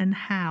 when, and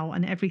how,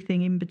 and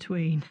everything in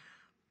between?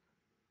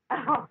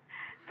 Oh,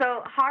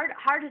 so hard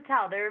to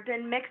tell. There have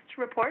been mixed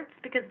reports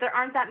because there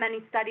aren't that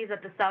many studies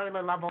at the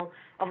cellular level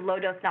of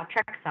low-dose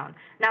naltrexone.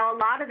 Now, a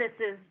lot of this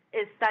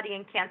is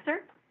studying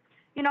cancer.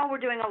 You know, they're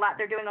doing a lot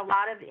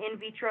of in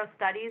vitro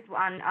studies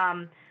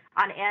on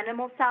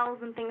animal cells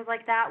and things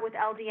like that with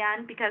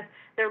LDN because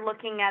they're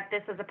looking at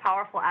this as a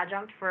powerful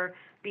adjunct for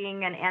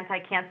being an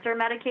anti-cancer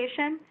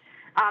medication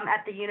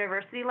at the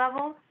university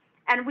level.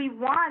 And we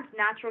want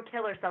natural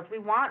killer cells. We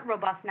want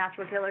robust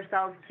natural killer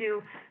cells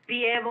to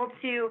be able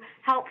to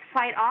help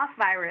fight off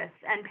virus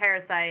and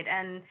parasite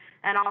and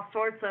all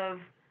sorts of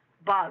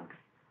bugs.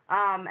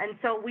 And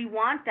so we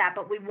want that,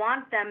 but we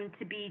want them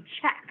to be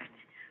checked.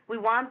 We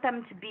want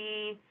them to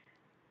be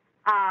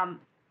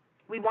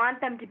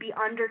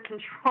under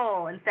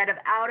control instead of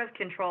out of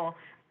control,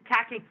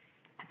 attacking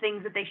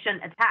things that they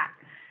shouldn't attack.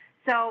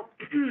 So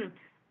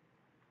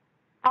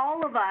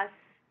all of us,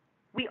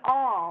 we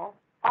all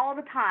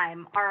the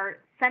time are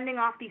sending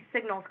off these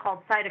signals called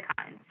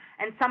cytokines.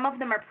 And some of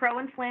them are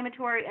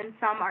pro-inflammatory and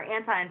some are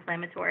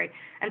anti-inflammatory.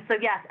 And so,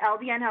 yes,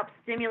 LDN helps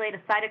stimulate a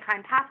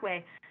cytokine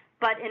pathway,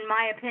 but in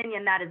my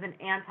opinion, that is an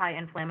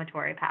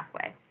anti-inflammatory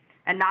pathway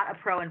and not a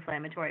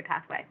pro-inflammatory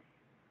pathway.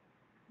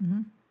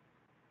 Mm-hmm.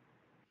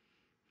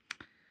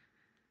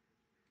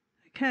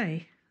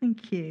 Okay,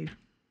 thank you.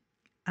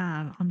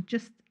 I'm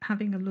just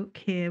having a look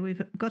here.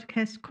 We've got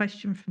a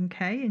question from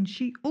Kay, and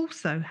she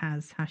also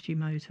has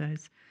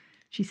Hashimoto's.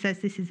 She says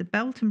this is a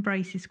belt and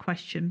braces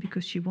question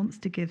because she wants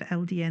to give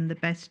LDN the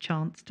best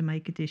chance to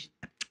make a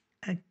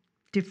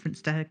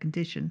difference to her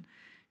condition.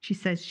 She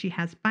says she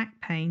has back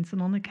pains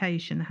and on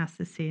occasion has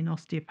to see an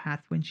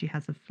osteopath when she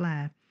has a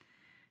flare.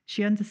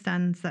 She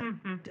understands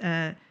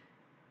that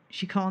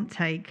she can't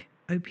take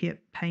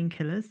opiate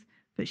painkillers,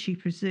 but she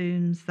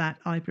presumes that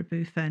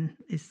ibuprofen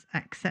is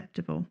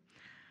acceptable.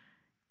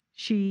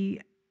 She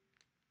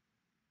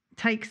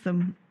takes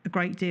them a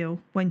great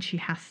deal when she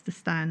has to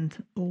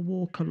stand or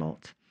walk a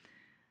lot.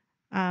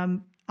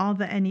 Are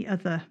there any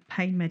other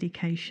pain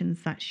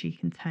medications that she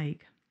can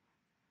take?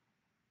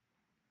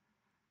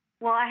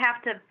 Well, I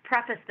have to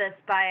preface this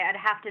by I'd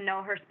have to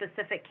know her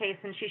specific case,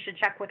 and she should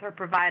check with her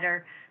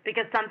provider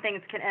because some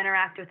things can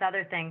interact with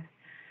other things.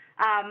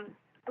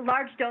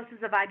 Large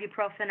doses of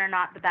ibuprofen are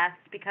not the best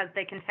because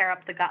they can tear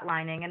up the gut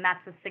lining, and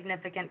that's a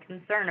significant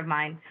concern of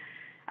mine.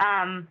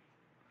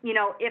 You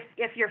know,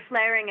 if you're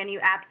flaring and you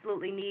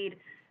absolutely need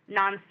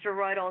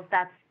non-steroidals,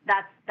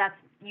 that's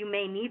you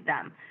may need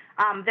them.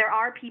 There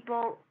are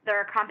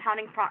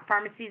compounding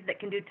pharmacies that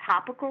can do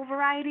topical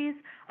varieties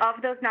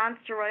of those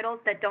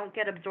non-steroidals that don't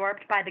get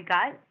absorbed by the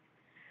gut,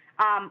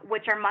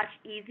 which are much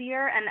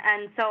easier.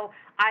 And so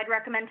I'd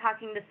recommend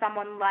talking to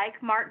someone like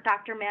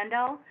Dr.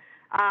 Mandel.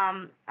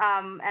 And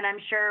I'm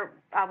sure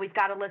we've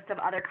got a list of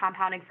other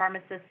compounding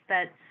pharmacists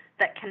that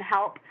can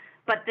help.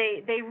 But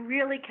they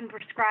really can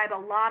prescribe a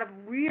lot of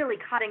really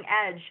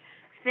cutting-edge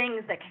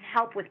things that can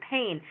help with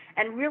pain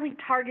and really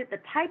target the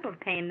type of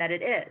pain that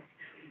it is.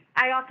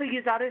 I also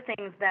use other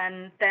things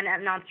than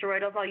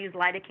non-steroidals. I'll use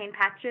lidocaine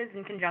patches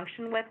in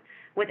conjunction with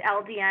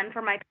LDN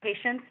for my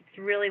patients. It's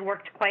really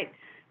worked quite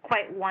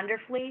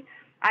wonderfully.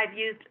 I've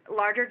used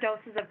larger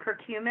doses of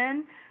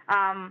curcumin,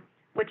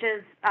 which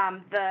is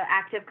the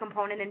active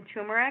component in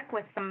turmeric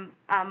with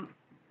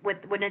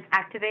when it's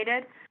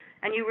activated.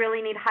 And you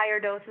really need higher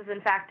doses.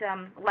 In fact,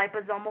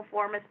 liposomal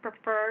form is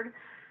preferred.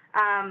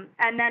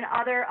 And then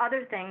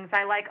other things.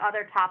 I like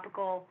other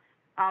topicals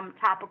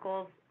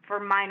for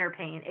minor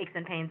pain, aches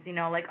and pains. You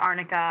know, like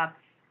arnica,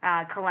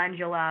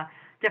 calendula,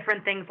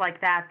 different things like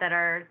that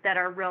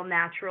are real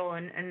natural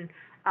and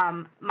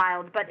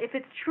mild. But if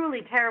it's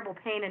truly terrible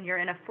pain and you're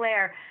in a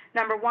flare,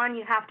 number one,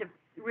 you have to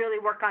really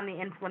work on the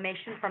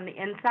inflammation from the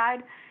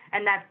inside,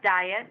 and that's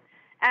diet.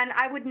 And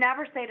I would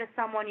never say to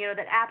someone, you know,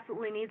 that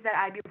absolutely needs that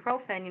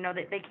ibuprofen, you know,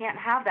 that they can't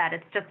have that.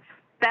 It's just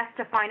best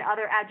to find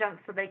other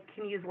adjuncts so they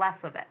can use less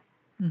of it.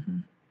 Mm-hmm.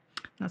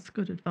 That's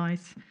good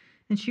advice.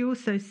 And she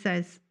also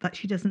says that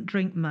she doesn't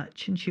drink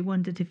much, and she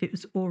wondered if it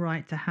was all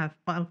right to have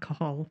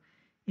alcohol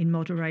in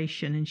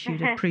moderation, and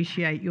she'd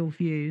appreciate your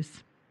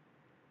views.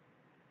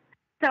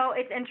 So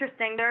it's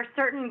interesting. There are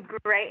certain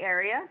gray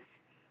areas,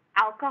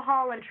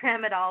 alcohol and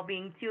tramadol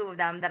being two of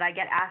them that I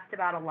get asked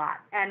about a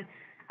lot. And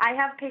I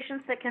have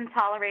patients that can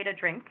tolerate a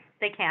drink.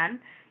 They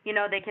can. You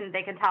know, they can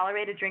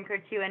tolerate a drink or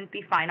two and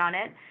be fine on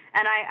it.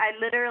 And I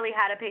literally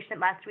had a patient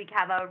last week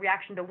have a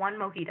reaction to one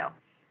mojito,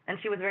 and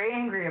she was very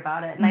angry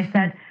about it. And I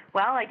said,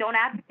 well, I don't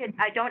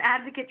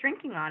advocate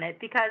drinking on it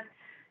because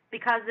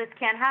this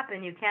can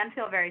happen. You can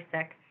feel very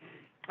sick.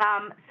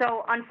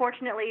 So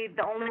unfortunately,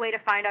 the only way to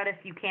find out if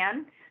you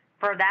can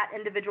for that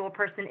individual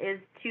person is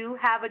to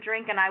have a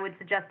drink, and I would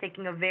suggest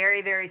taking a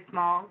very, very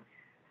small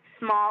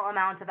small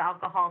amount of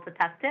alcohol to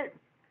test it.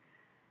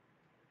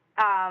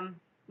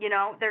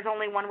 There's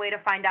only one way to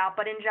find out,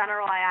 but in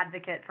general, I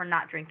advocate for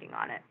not drinking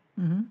on it.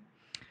 Mm-hmm.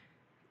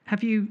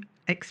 Have you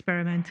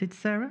experimented,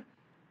 Sarah?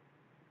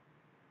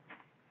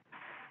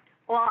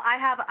 Well, I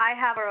have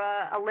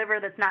a liver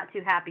that's not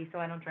too happy, so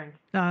I don't drink.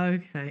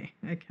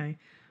 Okay.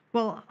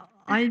 Well,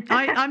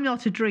 I'm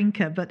not a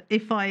drinker, but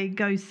if I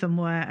go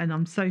somewhere and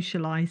I'm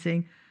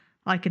socializing,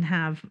 I can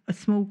have a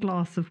small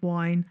glass of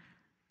wine,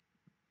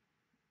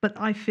 but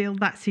I feel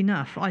that's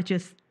enough. I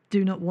just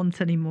do not want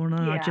any more, and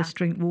I just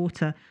drink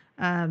water.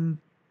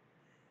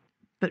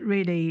 But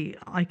really,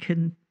 I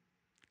can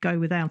go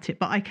without it.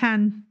 But I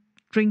can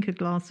drink a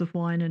glass of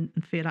wine and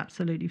feel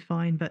absolutely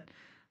fine. But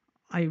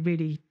I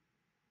really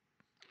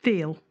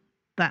feel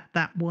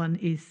that one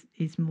is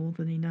more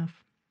than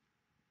enough.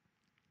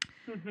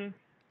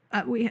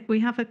 Mm-hmm. We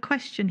have a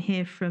question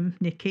here from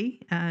Nikki.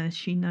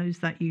 She knows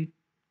that you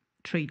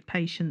treat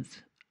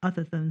patients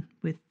other than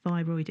with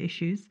thyroid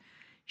issues.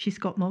 She's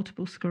got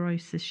multiple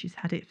sclerosis. She's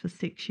had it for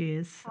 6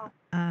 years.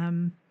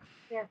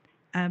 Yes.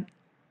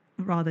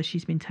 Rather,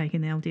 she's been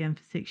taking the LDN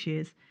for 6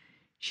 years.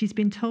 She's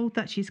been told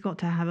that she's got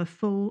to have a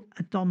full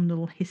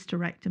abdominal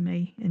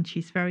hysterectomy, and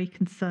she's very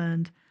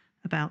concerned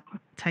about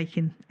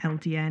taking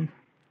LDN.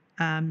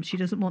 She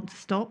doesn't want to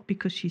stop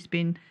because she's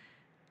been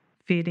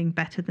feeling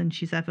better than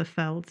she's ever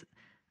felt,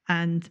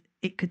 and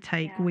it could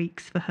take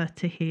weeks for her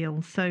to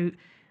heal. So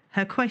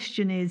her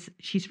question is,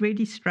 she's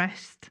really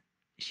stressed,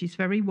 she's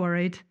very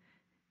worried,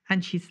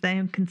 and she's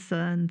then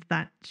concerned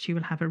that she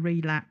will have a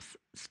relapse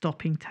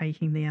stopping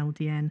taking the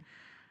LDN.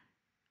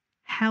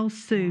 How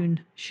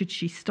soon should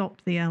she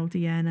stop the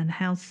LDN, and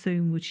how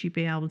soon would she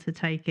be able to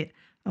take it?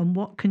 And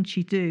what can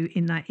she do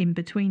in that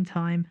in-between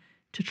time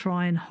to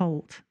try and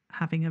halt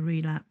having a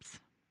relapse?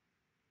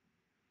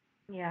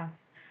 Yeah.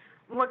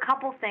 Well, a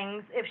couple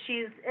things. If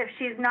she's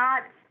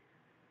not,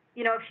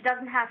 if she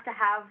doesn't have to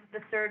have the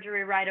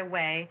surgery right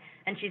away,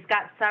 and she's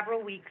got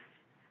several weeks,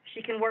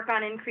 she can work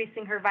on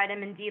increasing her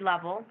vitamin D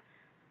level,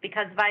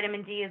 because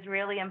vitamin D is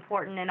really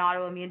important in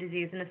autoimmune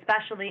disease, and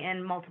especially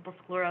in multiple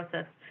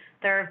sclerosis.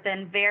 There have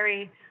been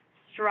very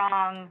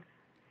strong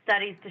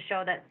studies to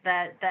show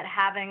that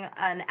having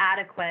an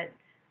adequate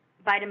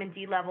vitamin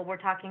D level, we're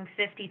talking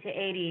 50 to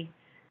 80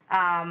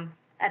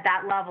 at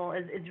that level,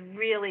 is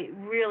really,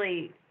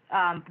 really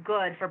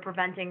good for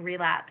preventing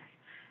relapse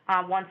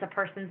once a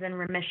person's in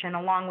remission,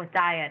 along with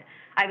diet.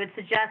 I would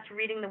suggest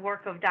reading the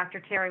work of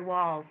Dr. Terry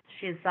Walls.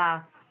 She's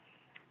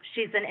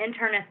an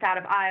internist out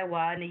of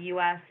Iowa in the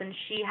U.S., and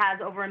she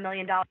has over $1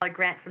 million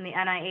grant from the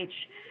NIH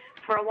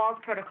for a Walls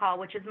protocol,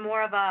 which is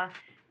more of a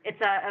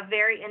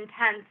very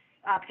intense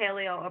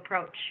paleo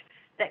approach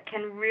that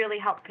can really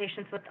help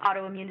patients with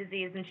autoimmune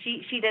disease. And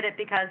she did it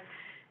because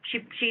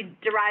she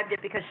derived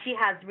it because she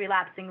has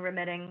relapsing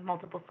remitting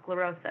multiple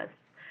sclerosis.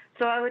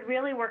 So I would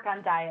really work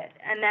on diet.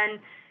 And then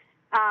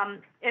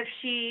if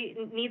she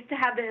needs to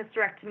have the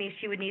hysterectomy,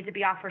 she would need to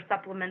be off her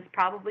supplements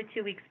probably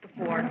 2 weeks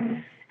before,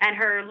 and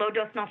her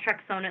low-dose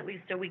naltrexone at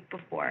least a week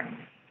before.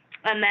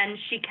 And then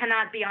she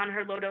cannot be on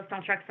her low-dose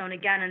naltrexone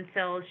again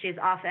until she's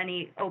off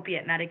any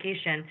opiate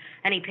medication,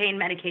 any pain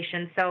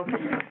medication. So,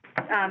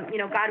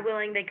 God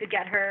willing, they could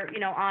get her,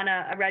 on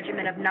a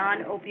regimen of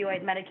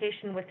non-opioid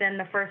medication within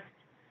the first,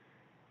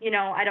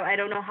 I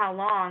don't know how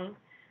long,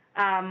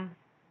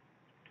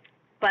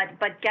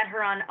 but get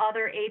her on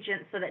other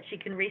agents so that she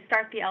can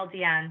restart the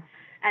LDN,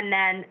 and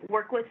then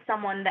work with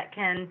someone that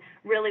can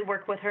really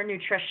work with her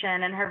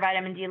nutrition and her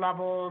vitamin D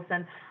levels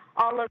and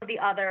all of the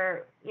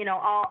other,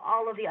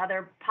 all of the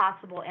other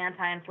possible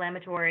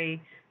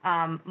anti-inflammatory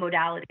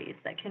modalities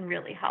that can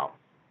really help.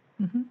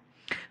 Mm-hmm.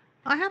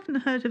 I haven't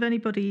heard of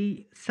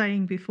anybody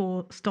saying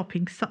before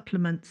stopping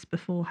supplements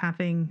before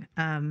having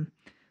an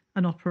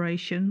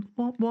operation.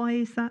 Why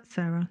is that,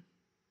 Sarah?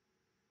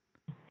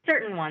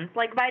 Certain ones,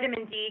 like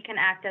vitamin D, can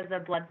act as a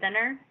blood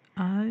thinner.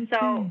 Okay.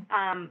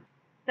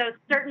 So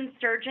certain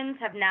surgeons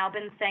have now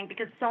been saying,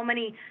 because so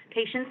many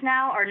patients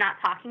now are not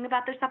talking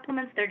about their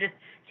supplements, they're just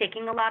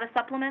taking a lot of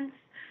supplements.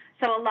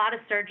 So a lot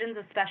of surgeons,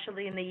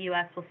 especially in the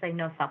U.S., will say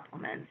no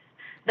supplements.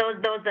 Those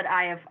that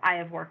I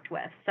have worked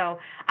with. So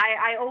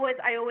I always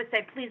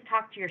say, please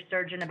talk to your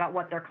surgeon about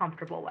what they're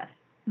comfortable with.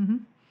 Mm-hmm.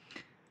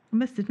 I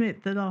must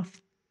admit, the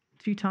last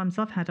few times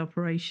I've had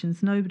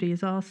operations, nobody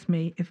has asked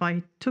me if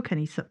I took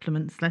any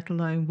supplements, let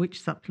alone which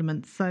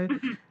supplements. So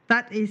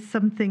that is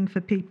something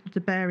for people to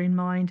bear in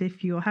mind.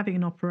 If you're having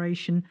an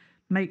operation,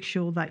 make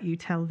sure that you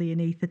tell the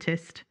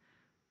anaesthetist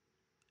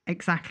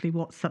exactly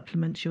what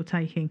supplements you're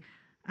taking.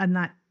 And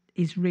that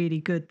is really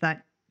good,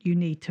 that you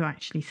need to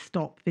actually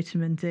stop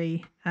vitamin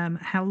D.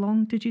 How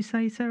long did you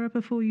say, Sarah,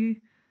 before you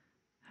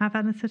have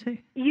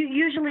anaesthetic?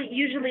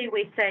 Usually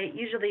we say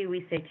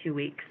 2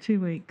 weeks. 2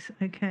 weeks,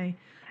 okay.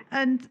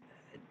 And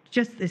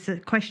just, it's a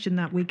question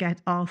that we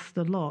get asked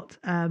a lot.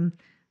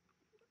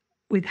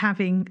 With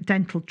having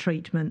dental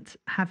treatment,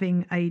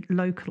 having a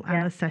local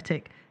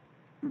anaesthetic,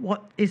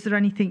 is there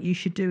anything you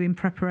should do in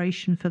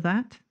preparation for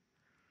that?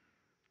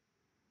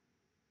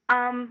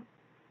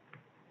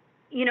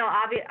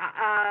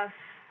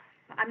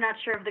 I'm not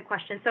sure of the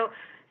question. So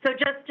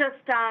just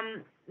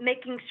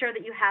making sure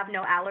that you have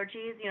no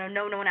allergies,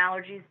 no known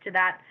allergies to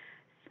that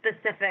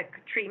specific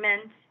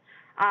treatment.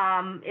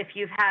 If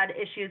you've had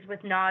issues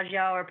with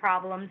nausea or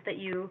problems, that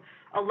you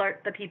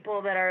alert the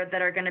people that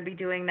are going to be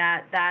doing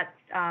that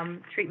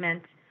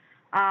treatment.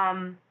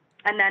 And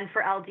then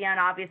for LDN,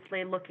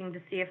 obviously looking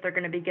to see if they're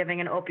going to be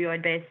giving an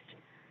opioid-based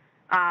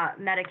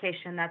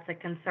medication. That's a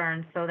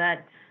concern, so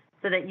that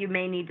you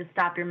may need to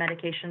stop your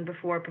medication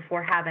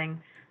before having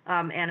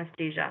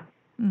anesthesia.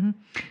 Mm-hmm.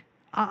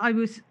 I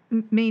was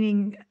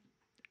meaning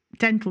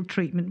dental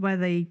treatment where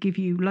they give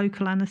you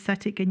local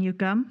anesthetic in your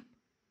gum.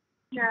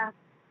 Yeah.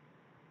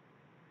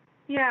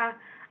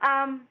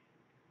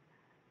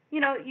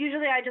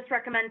 Usually I just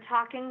recommend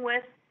talking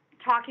with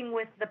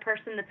the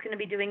person that's going to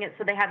be doing it,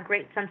 so they have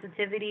great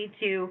sensitivity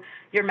to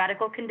your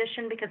medical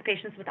condition, because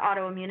patients with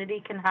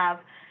autoimmunity can have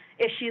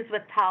issues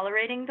with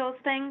tolerating those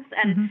things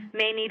and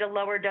may need a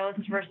lower dose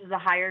versus a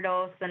higher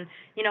dose, and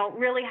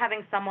really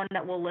having someone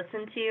that will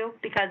listen to you,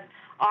 because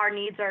our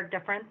needs are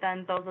different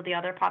than those of the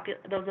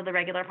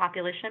regular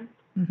population.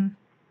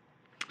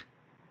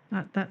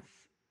 That's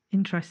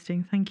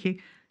interesting. Thank you.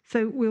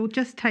 So we'll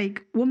just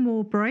take one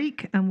more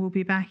break and we'll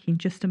be back in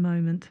just a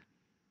moment.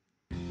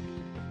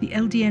 The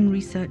LDN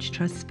Research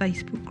Trust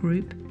Facebook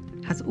group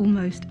has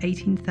almost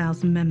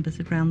 18,000 members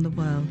around the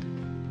world.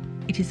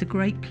 It is a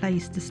great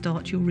place to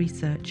start your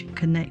research and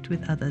connect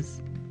with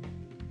others.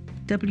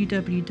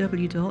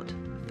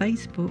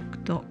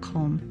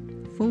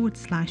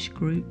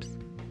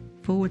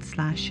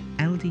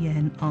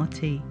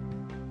 www.facebook.com/groups/LDNRT.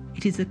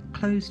 It is a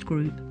closed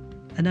group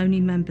and only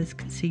members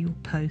can see your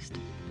post.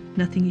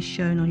 Nothing is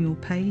shown on your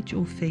page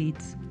or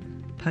feeds.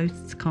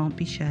 Posts can't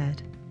be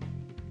shared.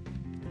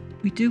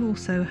 We do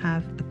also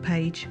have a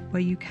page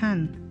where you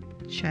can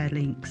share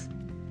links.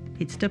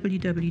 It's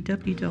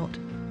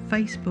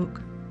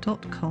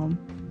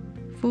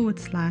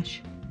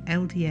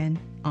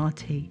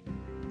www.facebook.com/LDNRT.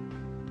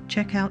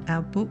 Check out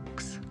our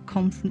books,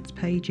 conference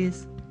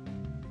pages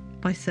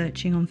by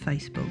searching on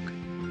Facebook.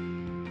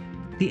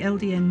 The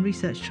LDN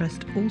Research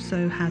Trust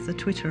also has a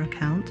Twitter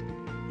account,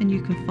 and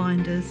you can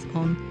find us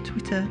on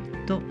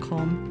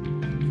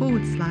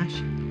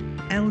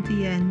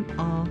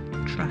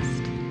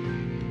twitter.com/LDNRTrust.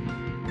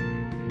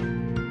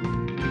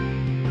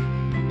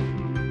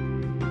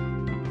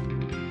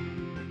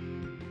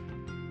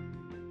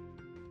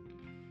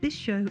 This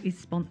show is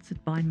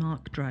sponsored by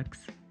Mark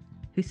Drugs,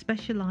 who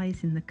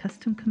specialise in the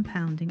custom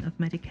compounding of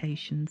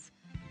medications,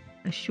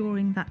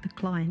 assuring that the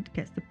client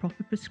gets the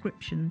proper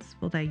prescriptions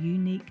for their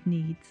unique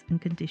needs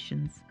and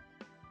conditions.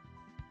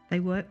 They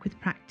work with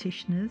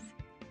practitioners,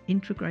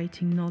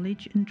 integrating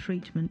knowledge and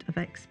treatment of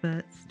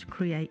experts to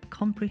create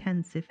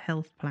comprehensive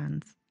health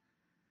plans.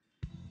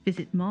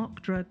 Visit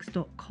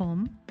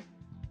markdrugs.com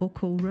or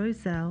call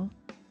Roselle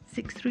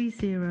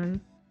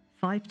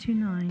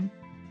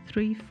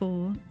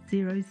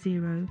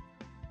 630-529-3400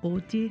 or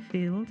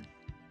Deerfield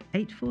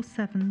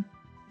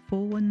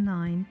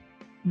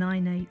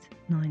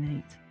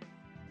 847-419-9898.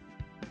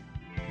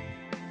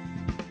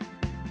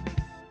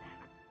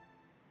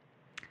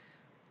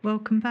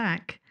 Welcome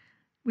back.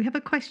 We have a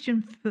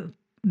question for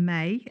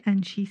May,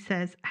 and she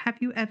says,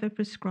 have you ever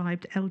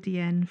prescribed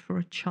LDN for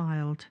a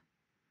child?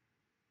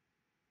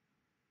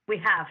 We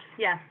have,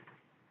 yes.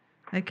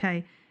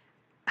 Okay.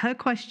 Her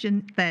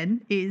question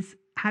then is,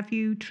 have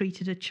you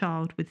treated a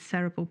child with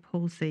cerebral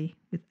palsy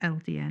with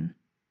LDN?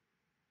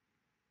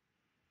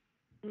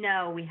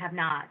 No, we have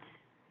not.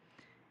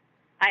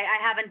 I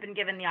haven't been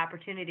given the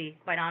opportunity,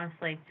 quite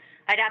honestly.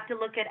 I'd have to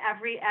look at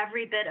every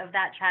bit of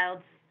that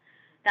child's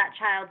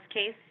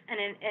case, and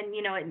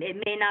it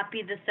may not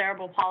be the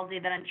cerebral palsy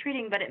that I'm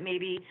treating, but it may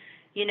be,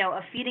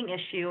 a feeding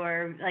issue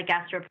or like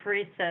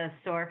gastroparesis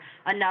or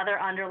another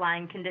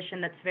underlying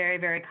condition that's very,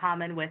 very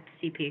common with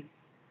CP.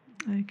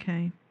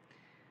 Okay.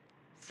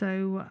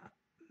 So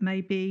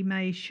maybe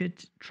May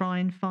should try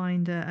and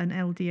find an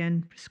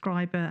LDN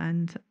prescriber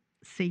and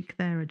seek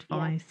their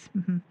advice.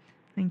 Yes. Mm-hmm.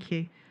 Thank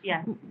you.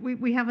 Yeah.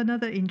 We have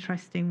another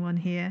interesting one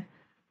here.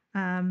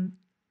 From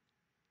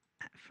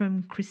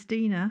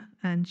Christina,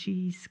 and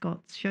she's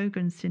got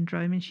Sjogren's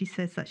syndrome, and she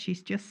says that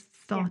she's just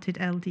started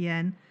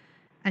LDN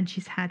and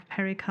she's had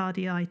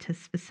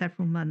pericarditis for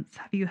several months.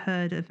 Have you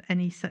heard of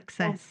any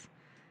success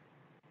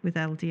with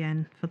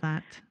LDN for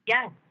that?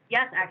 Yes,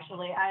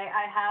 actually.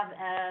 I have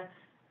a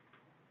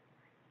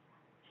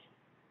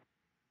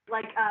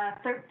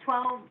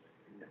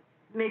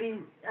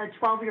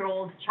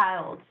 12-year-old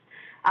child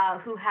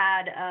who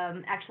had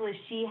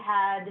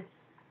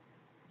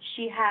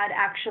she had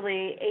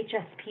actually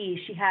HSP.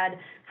 She had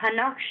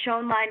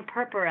Hanoch-Schönlein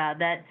purpura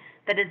that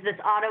is this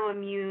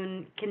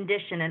autoimmune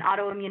condition, an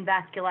autoimmune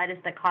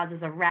vasculitis that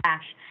causes a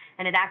rash,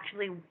 and it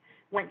actually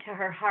went to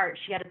her heart.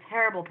 She had a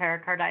terrible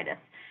pericarditis,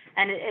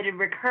 and it had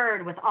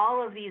recurred with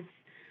all of these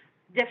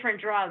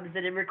different drugs.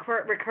 It had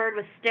recurred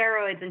with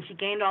steroids, and she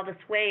gained all this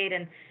weight,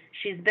 and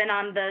she's been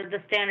on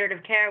the standard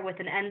of care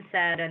with an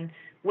NSAID and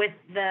with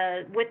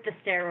the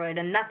steroid,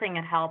 and nothing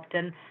had helped.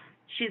 And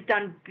she's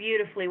done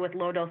beautifully with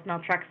low-dose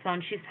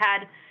naltrexone.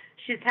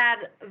 She's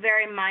had a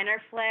very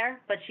minor flare,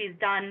 but she's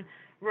done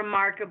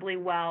remarkably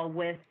well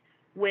with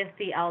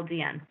the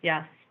LDN.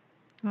 Yes.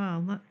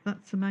 Wow,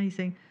 that's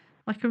amazing.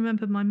 I can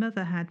remember my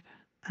mother had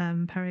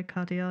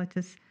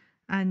pericarditis,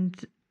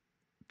 and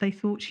they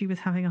thought she was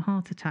having a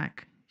heart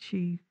attack.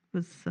 She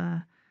was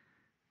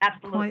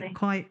Absolutely.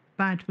 quite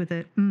bad with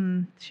it.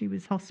 She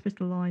was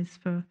hospitalised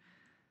for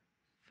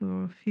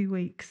a few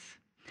weeks.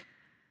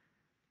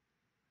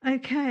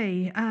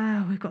 Okay,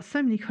 we've got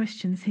so many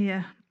questions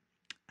here.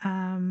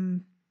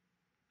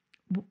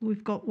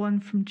 We've got one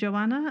from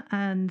Joanna,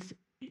 and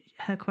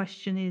her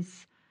question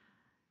is,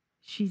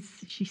 she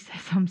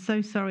says, "I'm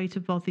so sorry to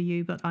bother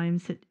you, but I am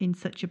in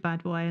such a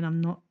bad way and I'm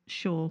not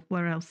sure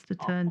where else to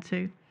turn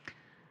to.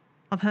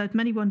 I've heard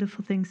many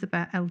wonderful things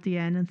about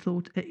LDN and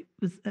thought it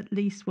was at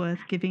least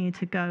worth giving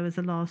it a go as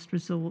a last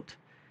resort.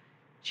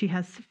 She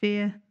has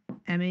severe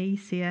ME,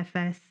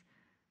 CFS,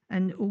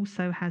 and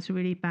also has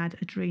really bad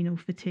adrenal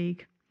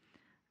fatigue.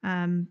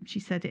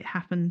 She said it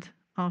happened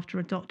after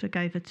a doctor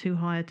gave her too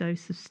high a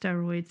dose of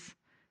steroids,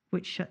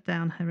 which shut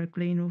down her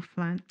adrenal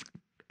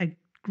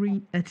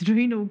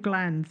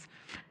glands.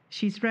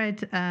 She's read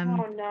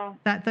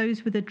that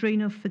those with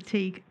adrenal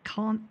fatigue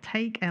can't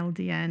take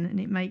LDN and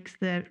it makes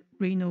their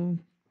renal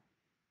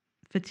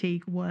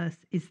fatigue worse.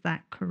 Is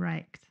that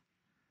correct?"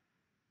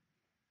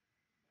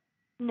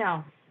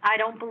 No, I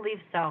don't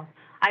believe so.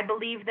 I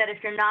believe that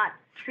if you're not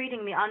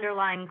treating the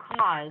underlying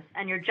cause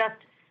and you're just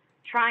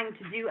trying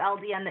to do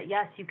LDN, that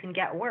yes, you can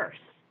get worse,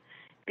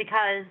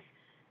 because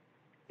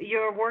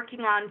you're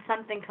working on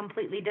something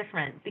completely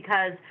different.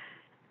 Because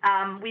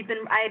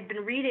I had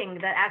been reading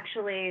that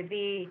actually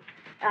the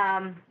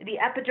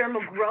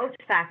epidermal growth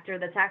factor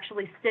that's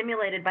actually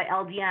stimulated by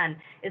LDN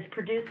is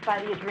produced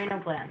by the adrenal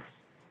glands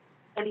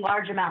in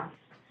large amounts.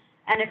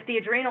 And if the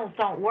adrenals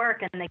don't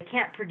work and they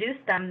can't produce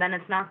them, then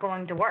it's not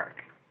going to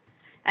work.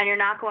 And you're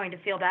not going to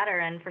feel better,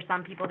 and for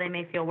some people they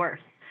may feel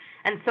worse.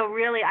 And so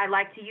really I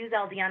like to use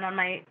LDN on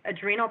my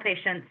adrenal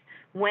patients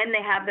when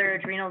they have their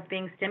adrenals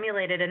being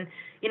stimulated. And,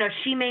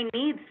 she may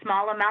need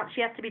small amounts.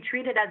 She has to be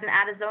treated as an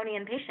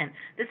Addisonian patient.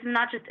 This is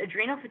not just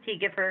adrenal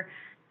fatigue. If her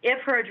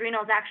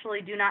adrenals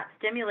actually do not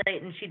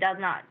stimulate and she does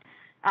not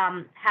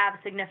have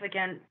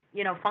significant,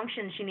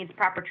 function, she needs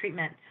proper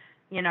treatment,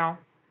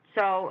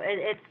 So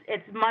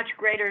it's much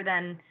greater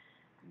than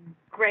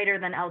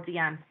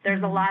LDN.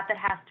 There's a lot that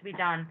has to be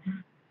done.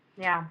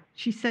 Yeah.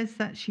 She says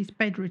that she's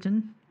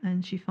bedridden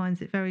and she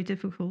finds it very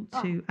difficult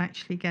to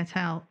actually get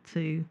out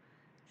to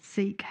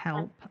seek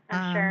help.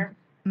 I'm sure.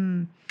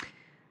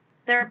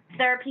 There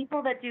are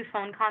people that do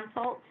phone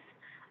consults.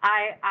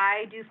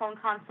 I do phone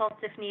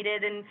consults if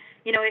needed. And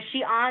is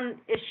she on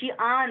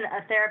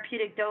a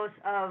therapeutic dose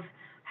of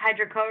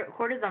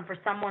hydrocortisone for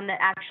someone that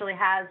actually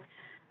has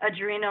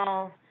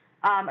adrenal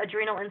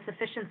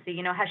insufficiency?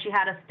 Has she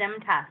had a stim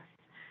test?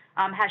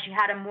 Has she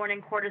had a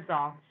morning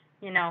cortisol?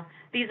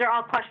 These are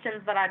all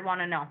questions that I'd want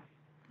to know.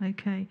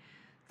 Okay.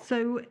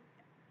 So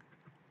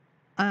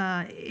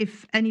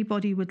if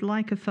anybody would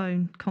like a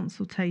phone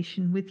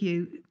consultation with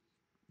you,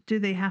 do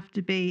they have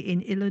to be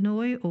in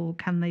Illinois or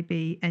can they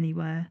be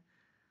anywhere?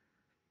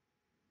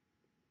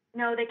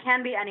 No, they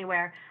can be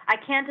anywhere. I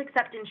can't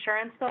accept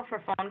insurance, though, for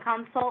phone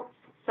consults.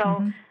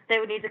 So they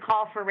would need to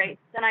call for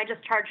rates, and I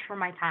just charge for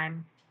my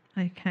time.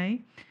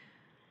 Okay.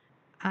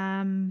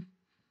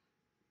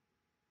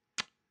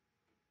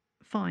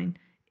 Fine.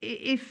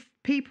 If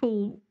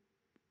people,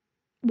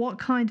 what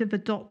kind of a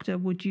doctor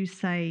would you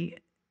say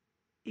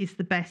is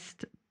the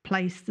best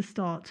place to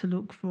start to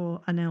look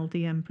for an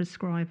LDN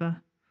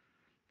prescriber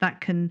that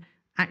can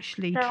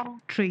actually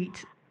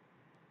treat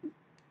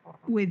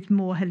with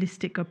more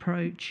holistic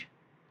approach?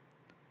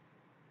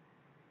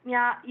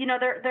 Yeah,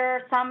 there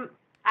are some.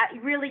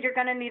 Really, you're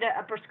going to need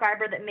a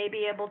prescriber that may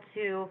be able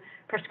to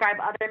prescribe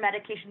other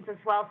medications as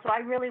well. So I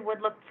really would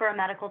look for a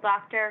medical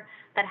doctor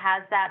that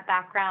has that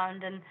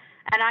background. And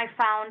I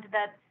found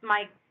that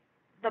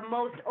the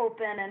most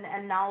open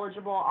and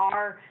knowledgeable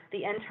are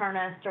the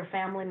internist or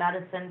family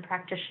medicine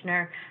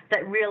practitioner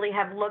that really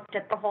have looked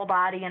at the whole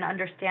body and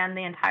understand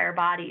the entire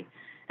body.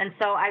 And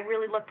so I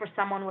really look for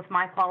someone with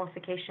my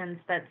qualifications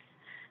that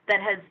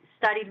has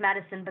studied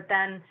medicine, but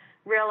then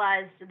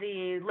realized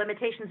the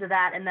limitations of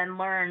that and then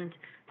learned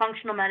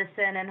functional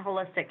medicine and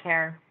holistic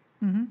care.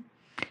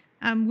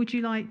 Would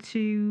you like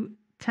to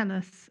tell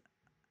us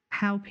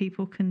how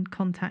people can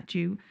contact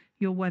you,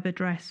 your web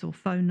address or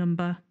phone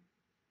number,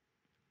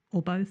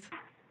 or both?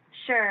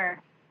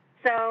 Sure.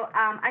 So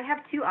I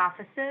have two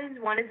offices.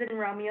 One is in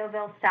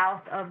Romeoville,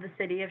 south of the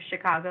city of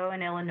Chicago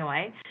in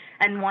Illinois,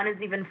 and one is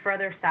even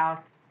further south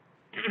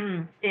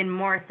in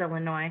Morris,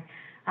 Illinois.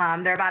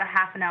 They're about a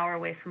half an hour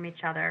away from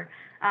each other.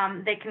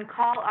 They can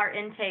call our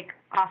intake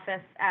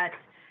office at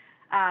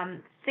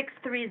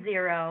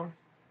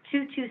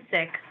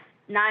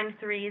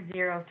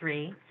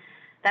 630-226-9303.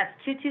 That's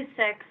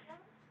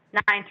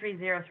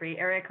 226-9303,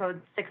 area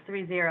code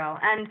 630.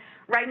 And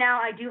right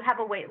now I do have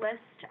a wait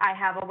list. I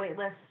have a wait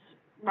list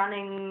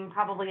running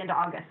probably into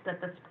August at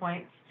this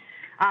point.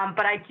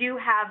 But I do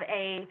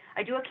a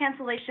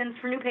cancellations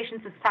for new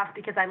patients. It's tough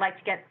because I like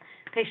to get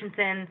patients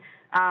in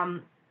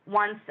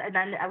once, and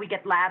then we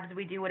get labs,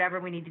 we do whatever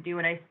we need to do,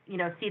 and I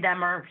see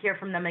them or hear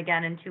from them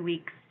again in 2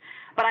 weeks.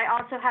 But I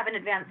also have an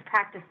advanced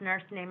practice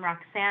nurse named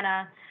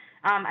Roxana.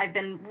 I've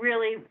been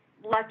really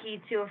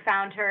lucky to have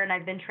found her, and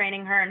I've been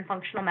training her in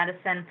functional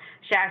medicine.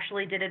 She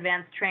actually did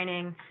advanced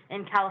training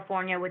in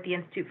California with the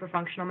Institute for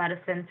Functional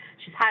Medicine.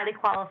 She's highly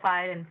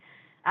qualified and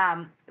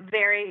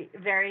very,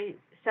 very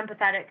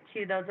sympathetic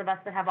to those of us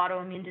that have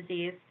autoimmune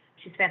disease.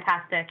 She's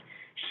fantastic.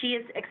 She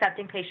is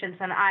accepting patients,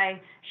 and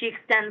she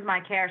extends my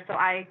care, so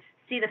I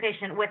see the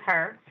patient with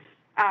her.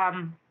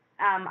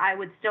 I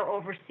would still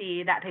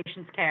oversee that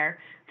patient's care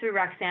through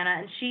Roxana,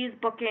 and she's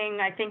booking,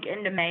 I think,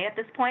 into May at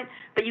this point,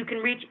 but you can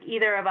reach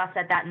either of us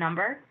at that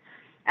number.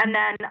 And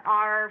then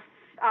our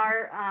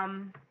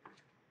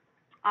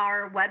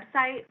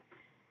website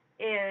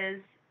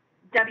is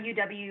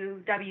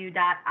www.ipd.md.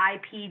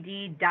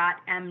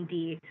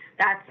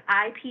 That's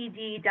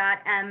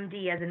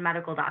ipd.md as in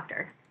medical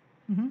doctor.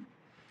 Mm-hmm.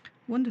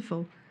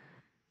 Wonderful.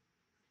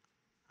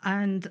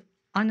 And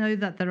I know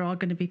that there are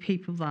going to be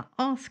people that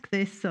ask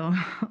this, so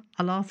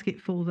I'll ask it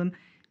for them.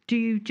 Do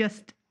you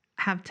just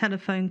have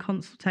telephone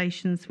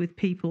consultations with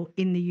people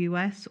in the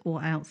US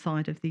or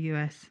outside of the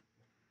US?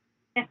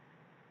 Right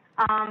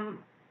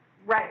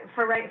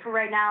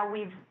now,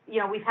 we've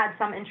had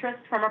some interest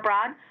from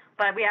abroad,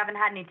 but we haven't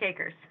had any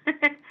takers. So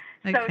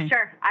Okay.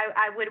 Sure,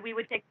 we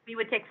would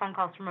take phone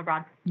calls from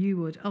abroad. You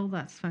would. Oh,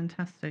 that's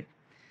fantastic.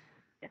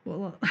 Yeah.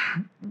 Well,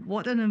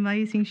 what an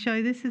amazing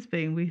show this has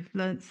been. We've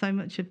learned so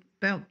much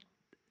about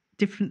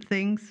different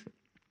things,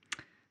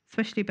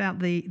 especially about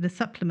the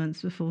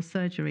supplements before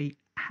surgery.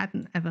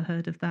 Hadn't ever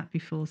heard of that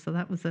before, so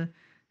that was a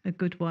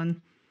good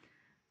one.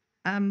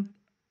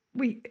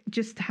 We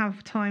just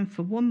have time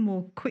for one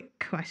more quick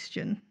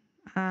question.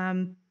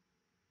 Do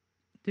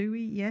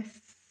we? Yes.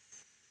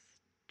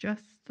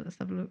 Just let's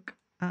have a look.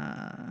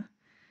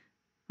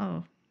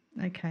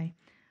 Okay.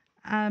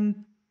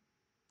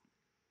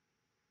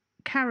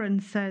 Karen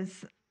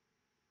says,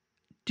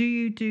 do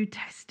you do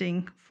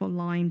testing for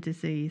Lyme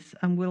disease,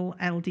 and will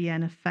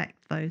LDN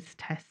affect those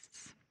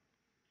tests?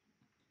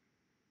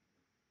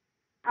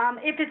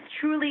 If it's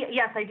truly,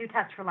 yes, I do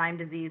test for Lyme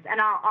disease. And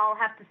I'll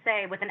have to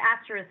say, with an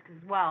asterisk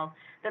as well,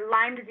 that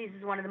Lyme disease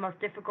is one of the most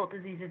difficult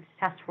diseases to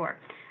test for.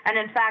 And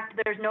in fact,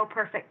 there's no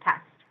perfect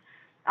test.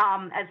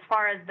 As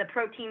far as the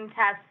protein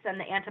tests and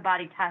the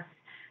antibody tests,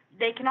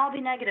 they can all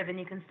be negative and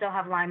you can still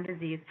have Lyme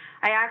disease.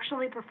 I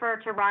actually prefer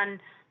to run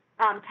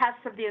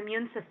tests of the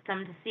immune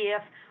system to see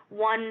if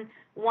one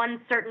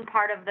certain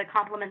part of the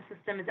complement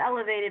system is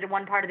elevated and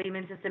one part of the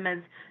immune system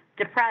is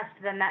depressed,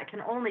 then that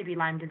can only be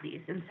Lyme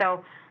disease. And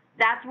so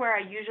that's where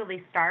I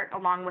usually start,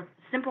 along with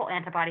simple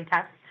antibody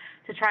tests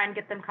to try and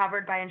get them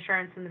covered by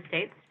insurance in the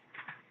States.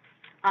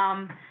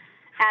 And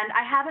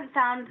I haven't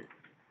found,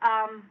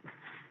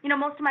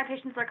 most of my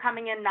patients are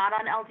coming in not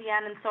on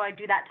LDN, and so I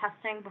do that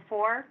testing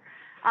before.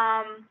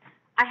 I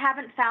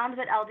haven't found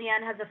that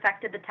LDN has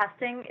affected the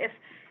testing.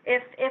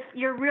 If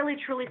you're really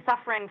truly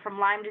suffering from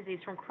Lyme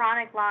disease, from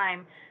chronic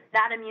Lyme,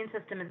 that immune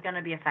system is going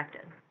to be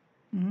affected.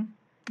 Mm-hmm.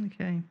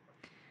 Okay.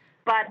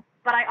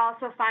 But I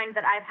also find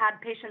that I've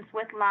had patients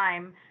with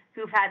Lyme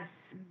who've had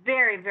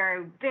very,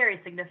 very, very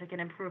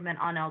significant improvement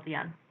on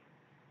LDN.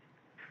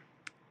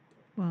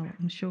 Well,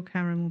 I'm sure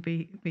Karen will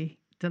be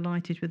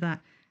delighted with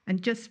that.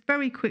 And just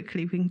very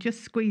quickly, we can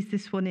just squeeze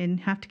this one in,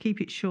 have to keep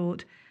it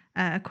short.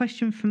 A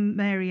question from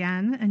Mary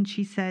Ann, and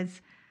she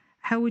says,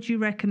 how would you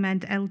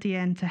recommend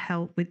LDN to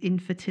help with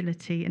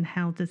infertility, and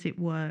how does it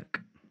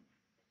work?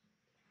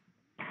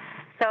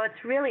 So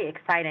it's really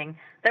exciting.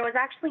 There was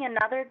actually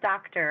another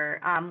doctor,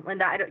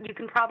 Linda. You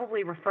can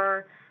probably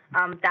refer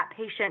that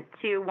patient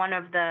to one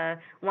of the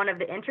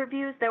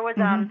interviews. There was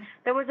a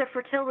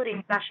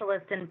fertility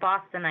specialist in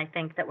Boston, I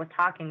think, that was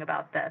talking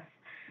about this,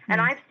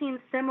 and I've seen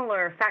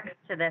similar effects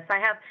to this. I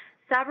have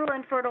several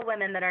infertile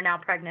women that are now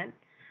pregnant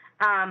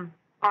on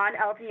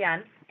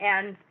LDN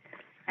and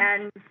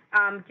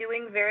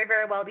doing very,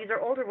 very well. These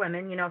are older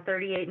women,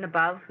 38 and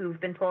above, who've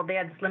been told they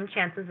had slim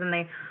chances, and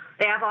they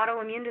have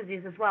autoimmune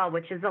disease as well,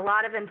 which is a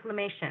lot of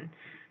inflammation.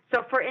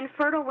 So for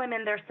infertile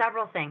women, there are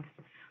several things.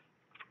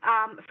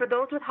 For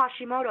those with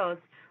Hashimoto's,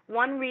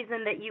 one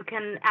reason that you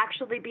can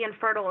actually be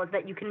infertile is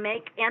that you can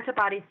make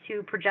antibodies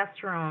to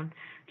progesterone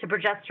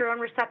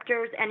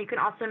receptors, and you can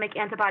also make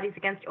antibodies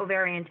against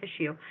ovarian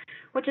tissue,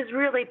 which is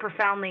really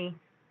profoundly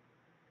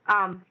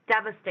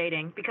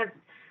devastating, because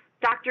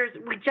doctors,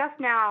 we just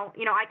now,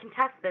 I can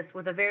test this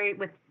with very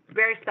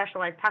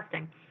specialized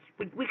testing.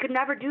 We could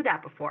never do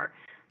that before,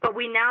 but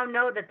we now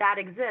know that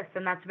exists,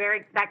 and that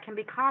can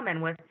be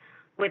common with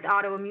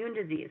autoimmune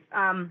disease.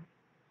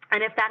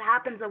 And if that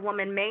happens, a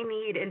woman may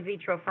need in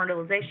vitro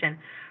fertilization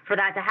for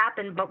that to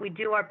happen, but we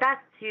do our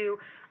best to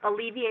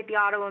alleviate the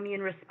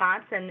autoimmune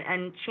response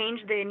and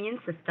change the immune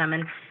system.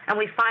 And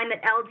we find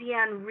that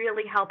LDN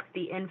really helps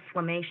the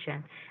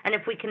inflammation. And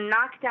if we can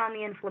knock down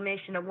the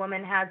inflammation, a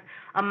woman has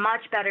a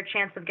much better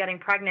chance of getting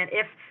pregnant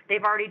if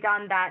they've already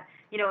done that.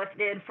 If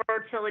the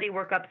infertility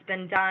workup's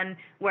been done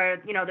where,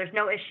 there's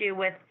no issue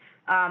with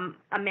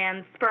a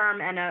man's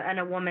sperm and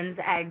a woman's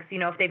eggs.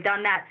 If they've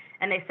done that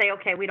and they say,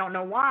 okay, we don't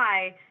know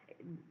why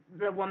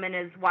the woman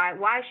is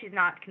why she's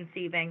not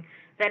conceiving,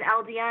 then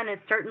LDN is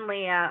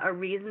certainly a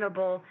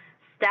reasonable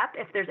step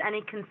if there's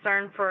any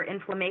concern for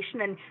inflammation.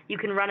 And you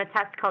can run a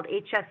test called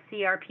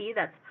HSCRP,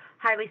 that's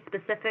highly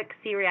specific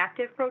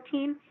C-reactive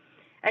protein.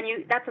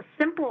 And that's a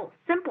simple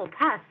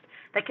test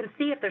that can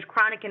see if there's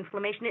chronic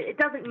inflammation. It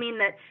doesn't mean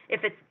that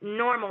if it's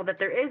normal that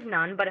there is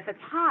none, but if it's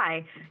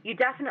high, you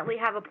definitely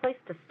have a place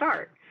to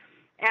start.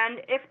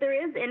 And if there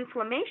is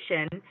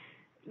inflammation,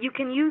 you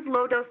can use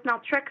low-dose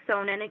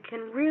naltrexone, and it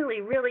can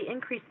really, really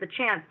increase the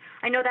chance.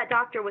 I know that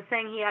doctor was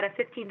saying he had a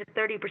 15 to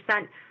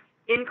 30%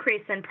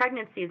 increase in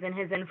pregnancies in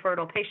his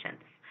infertile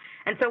patients.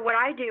 And so what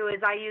I do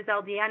is I use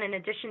LDN in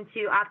addition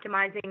to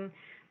optimizing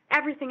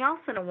everything else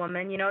in a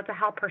woman, to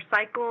help her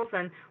cycles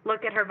and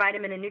look at her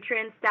vitamin and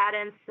nutrient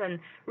status and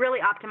really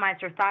optimize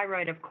her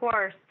thyroid, of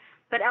course.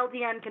 But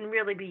LDN can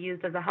really be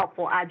used as a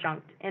helpful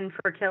adjunct in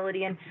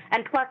fertility, and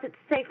plus it's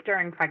safe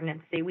during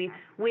pregnancy. We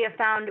have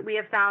found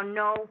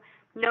no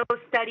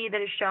study that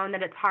has shown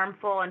that it's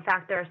harmful. In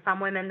fact, there are some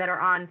women that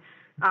are on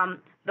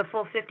the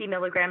full 50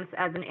 milligrams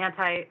as an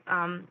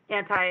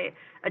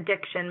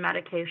anti-addiction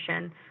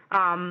medication,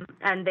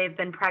 and they've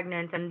been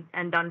pregnant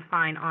and done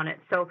fine on it.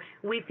 So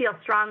we feel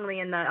strongly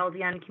in the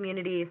LDN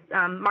community,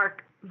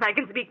 Mark, I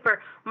can speak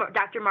for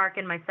Dr. Mark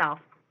and myself,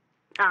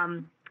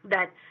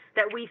 that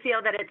we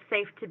feel that it's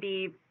safe to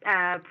be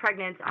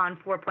pregnant on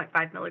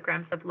 4.5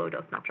 milligrams of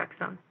low-dose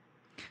naltrexone.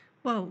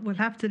 Well, we'll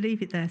have to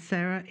leave it there,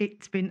 Sarah.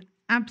 It's been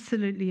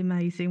absolutely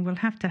amazing. We'll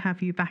have to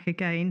have you back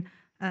again.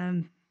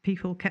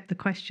 People kept the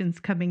questions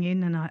coming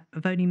in, and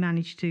I've only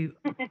managed to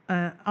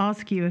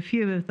ask you a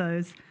few of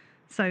those.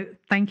 So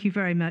thank you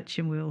very much,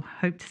 and we'll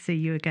hope to see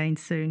you again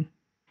soon.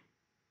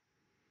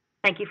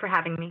 Thank you for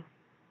having me.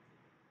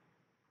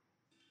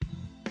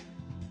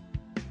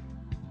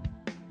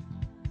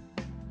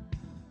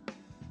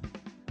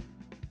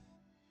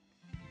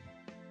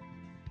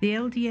 The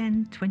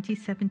LDN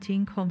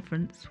 2017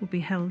 conference will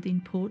be held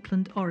in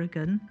Portland,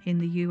 Oregon, in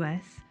the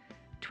US,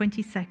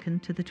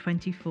 22nd to the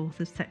 24th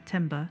of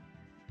September.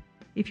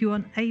 If you're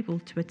unable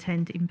to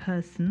attend in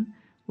person,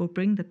 we'll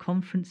bring the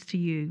conference to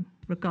you,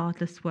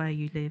 regardless where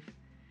you live.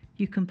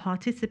 You can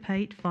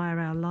participate via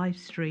our live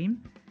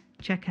stream.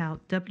 Check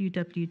out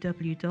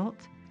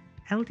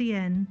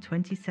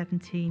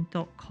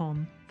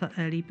www.ldn2017.com for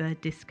early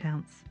bird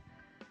discounts.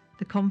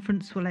 The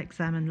conference will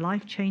examine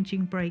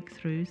life-changing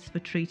breakthroughs for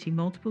treating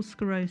multiple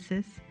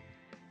sclerosis,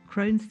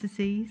 Crohn's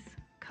disease,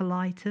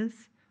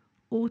 colitis,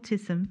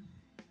 autism,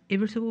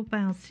 irritable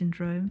bowel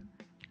syndrome,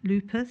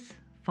 lupus,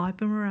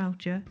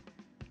 fibromyalgia,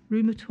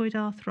 rheumatoid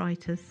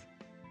arthritis,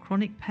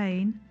 chronic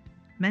pain,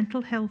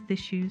 mental health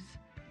issues,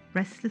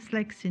 restless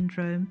leg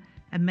syndrome,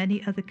 and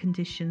many other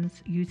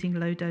conditions using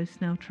low-dose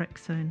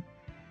naltrexone.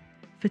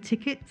 For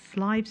tickets,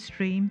 live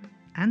stream,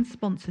 and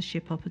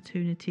sponsorship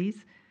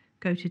opportunities,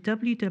 go to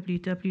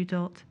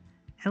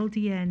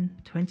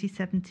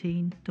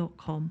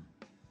www.ldn2017.com.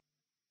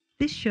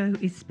 This show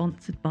is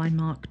sponsored by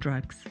Mark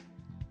Drugs,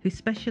 who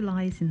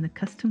specialise in the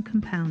custom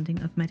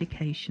compounding of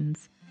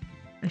medications,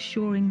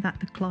 assuring that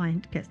the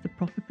client gets the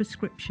proper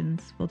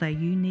prescriptions for their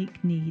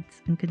unique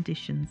needs and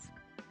conditions.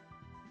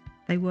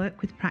 They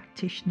work with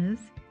practitioners,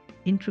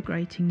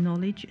 integrating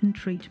knowledge and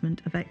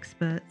treatment of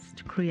experts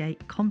to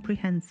create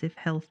comprehensive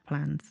health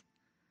plans.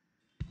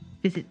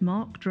 Visit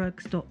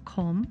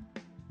markdrugs.com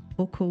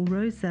or call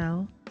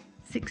Roselle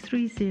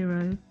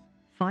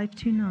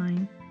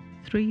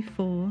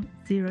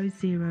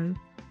 630-529-3400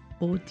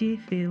 or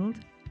Deerfield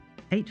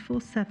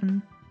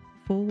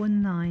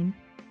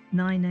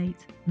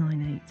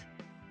 847-419-9898.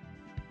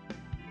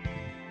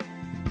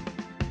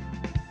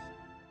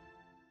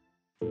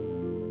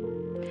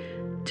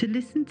 To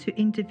listen to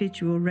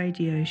individual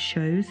radio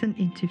shows and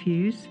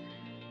interviews,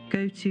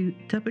 go to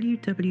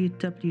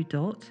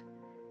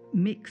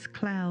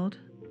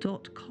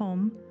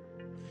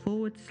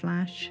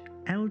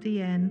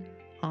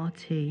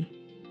www.mixcloud.com/LDNRT.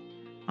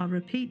 I'll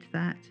repeat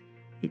that.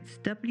 It's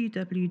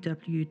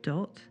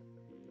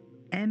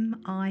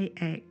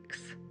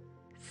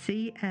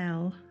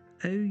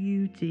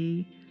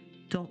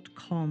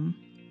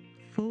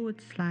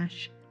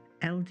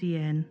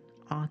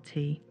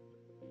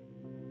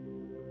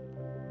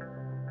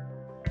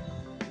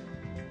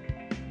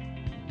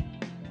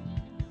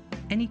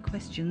Any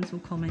questions or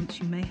comments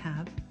you may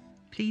have,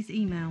 please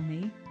email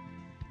me,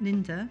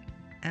 Linda,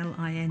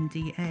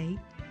 Linda,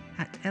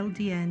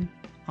 @ldnrt.org.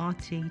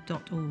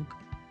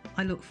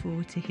 I look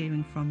forward to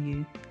hearing from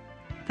you.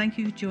 Thank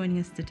you for joining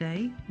us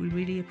today. We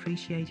really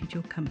appreciated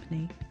your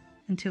company.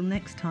 Until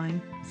next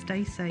time,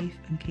 stay safe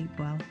and keep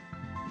well.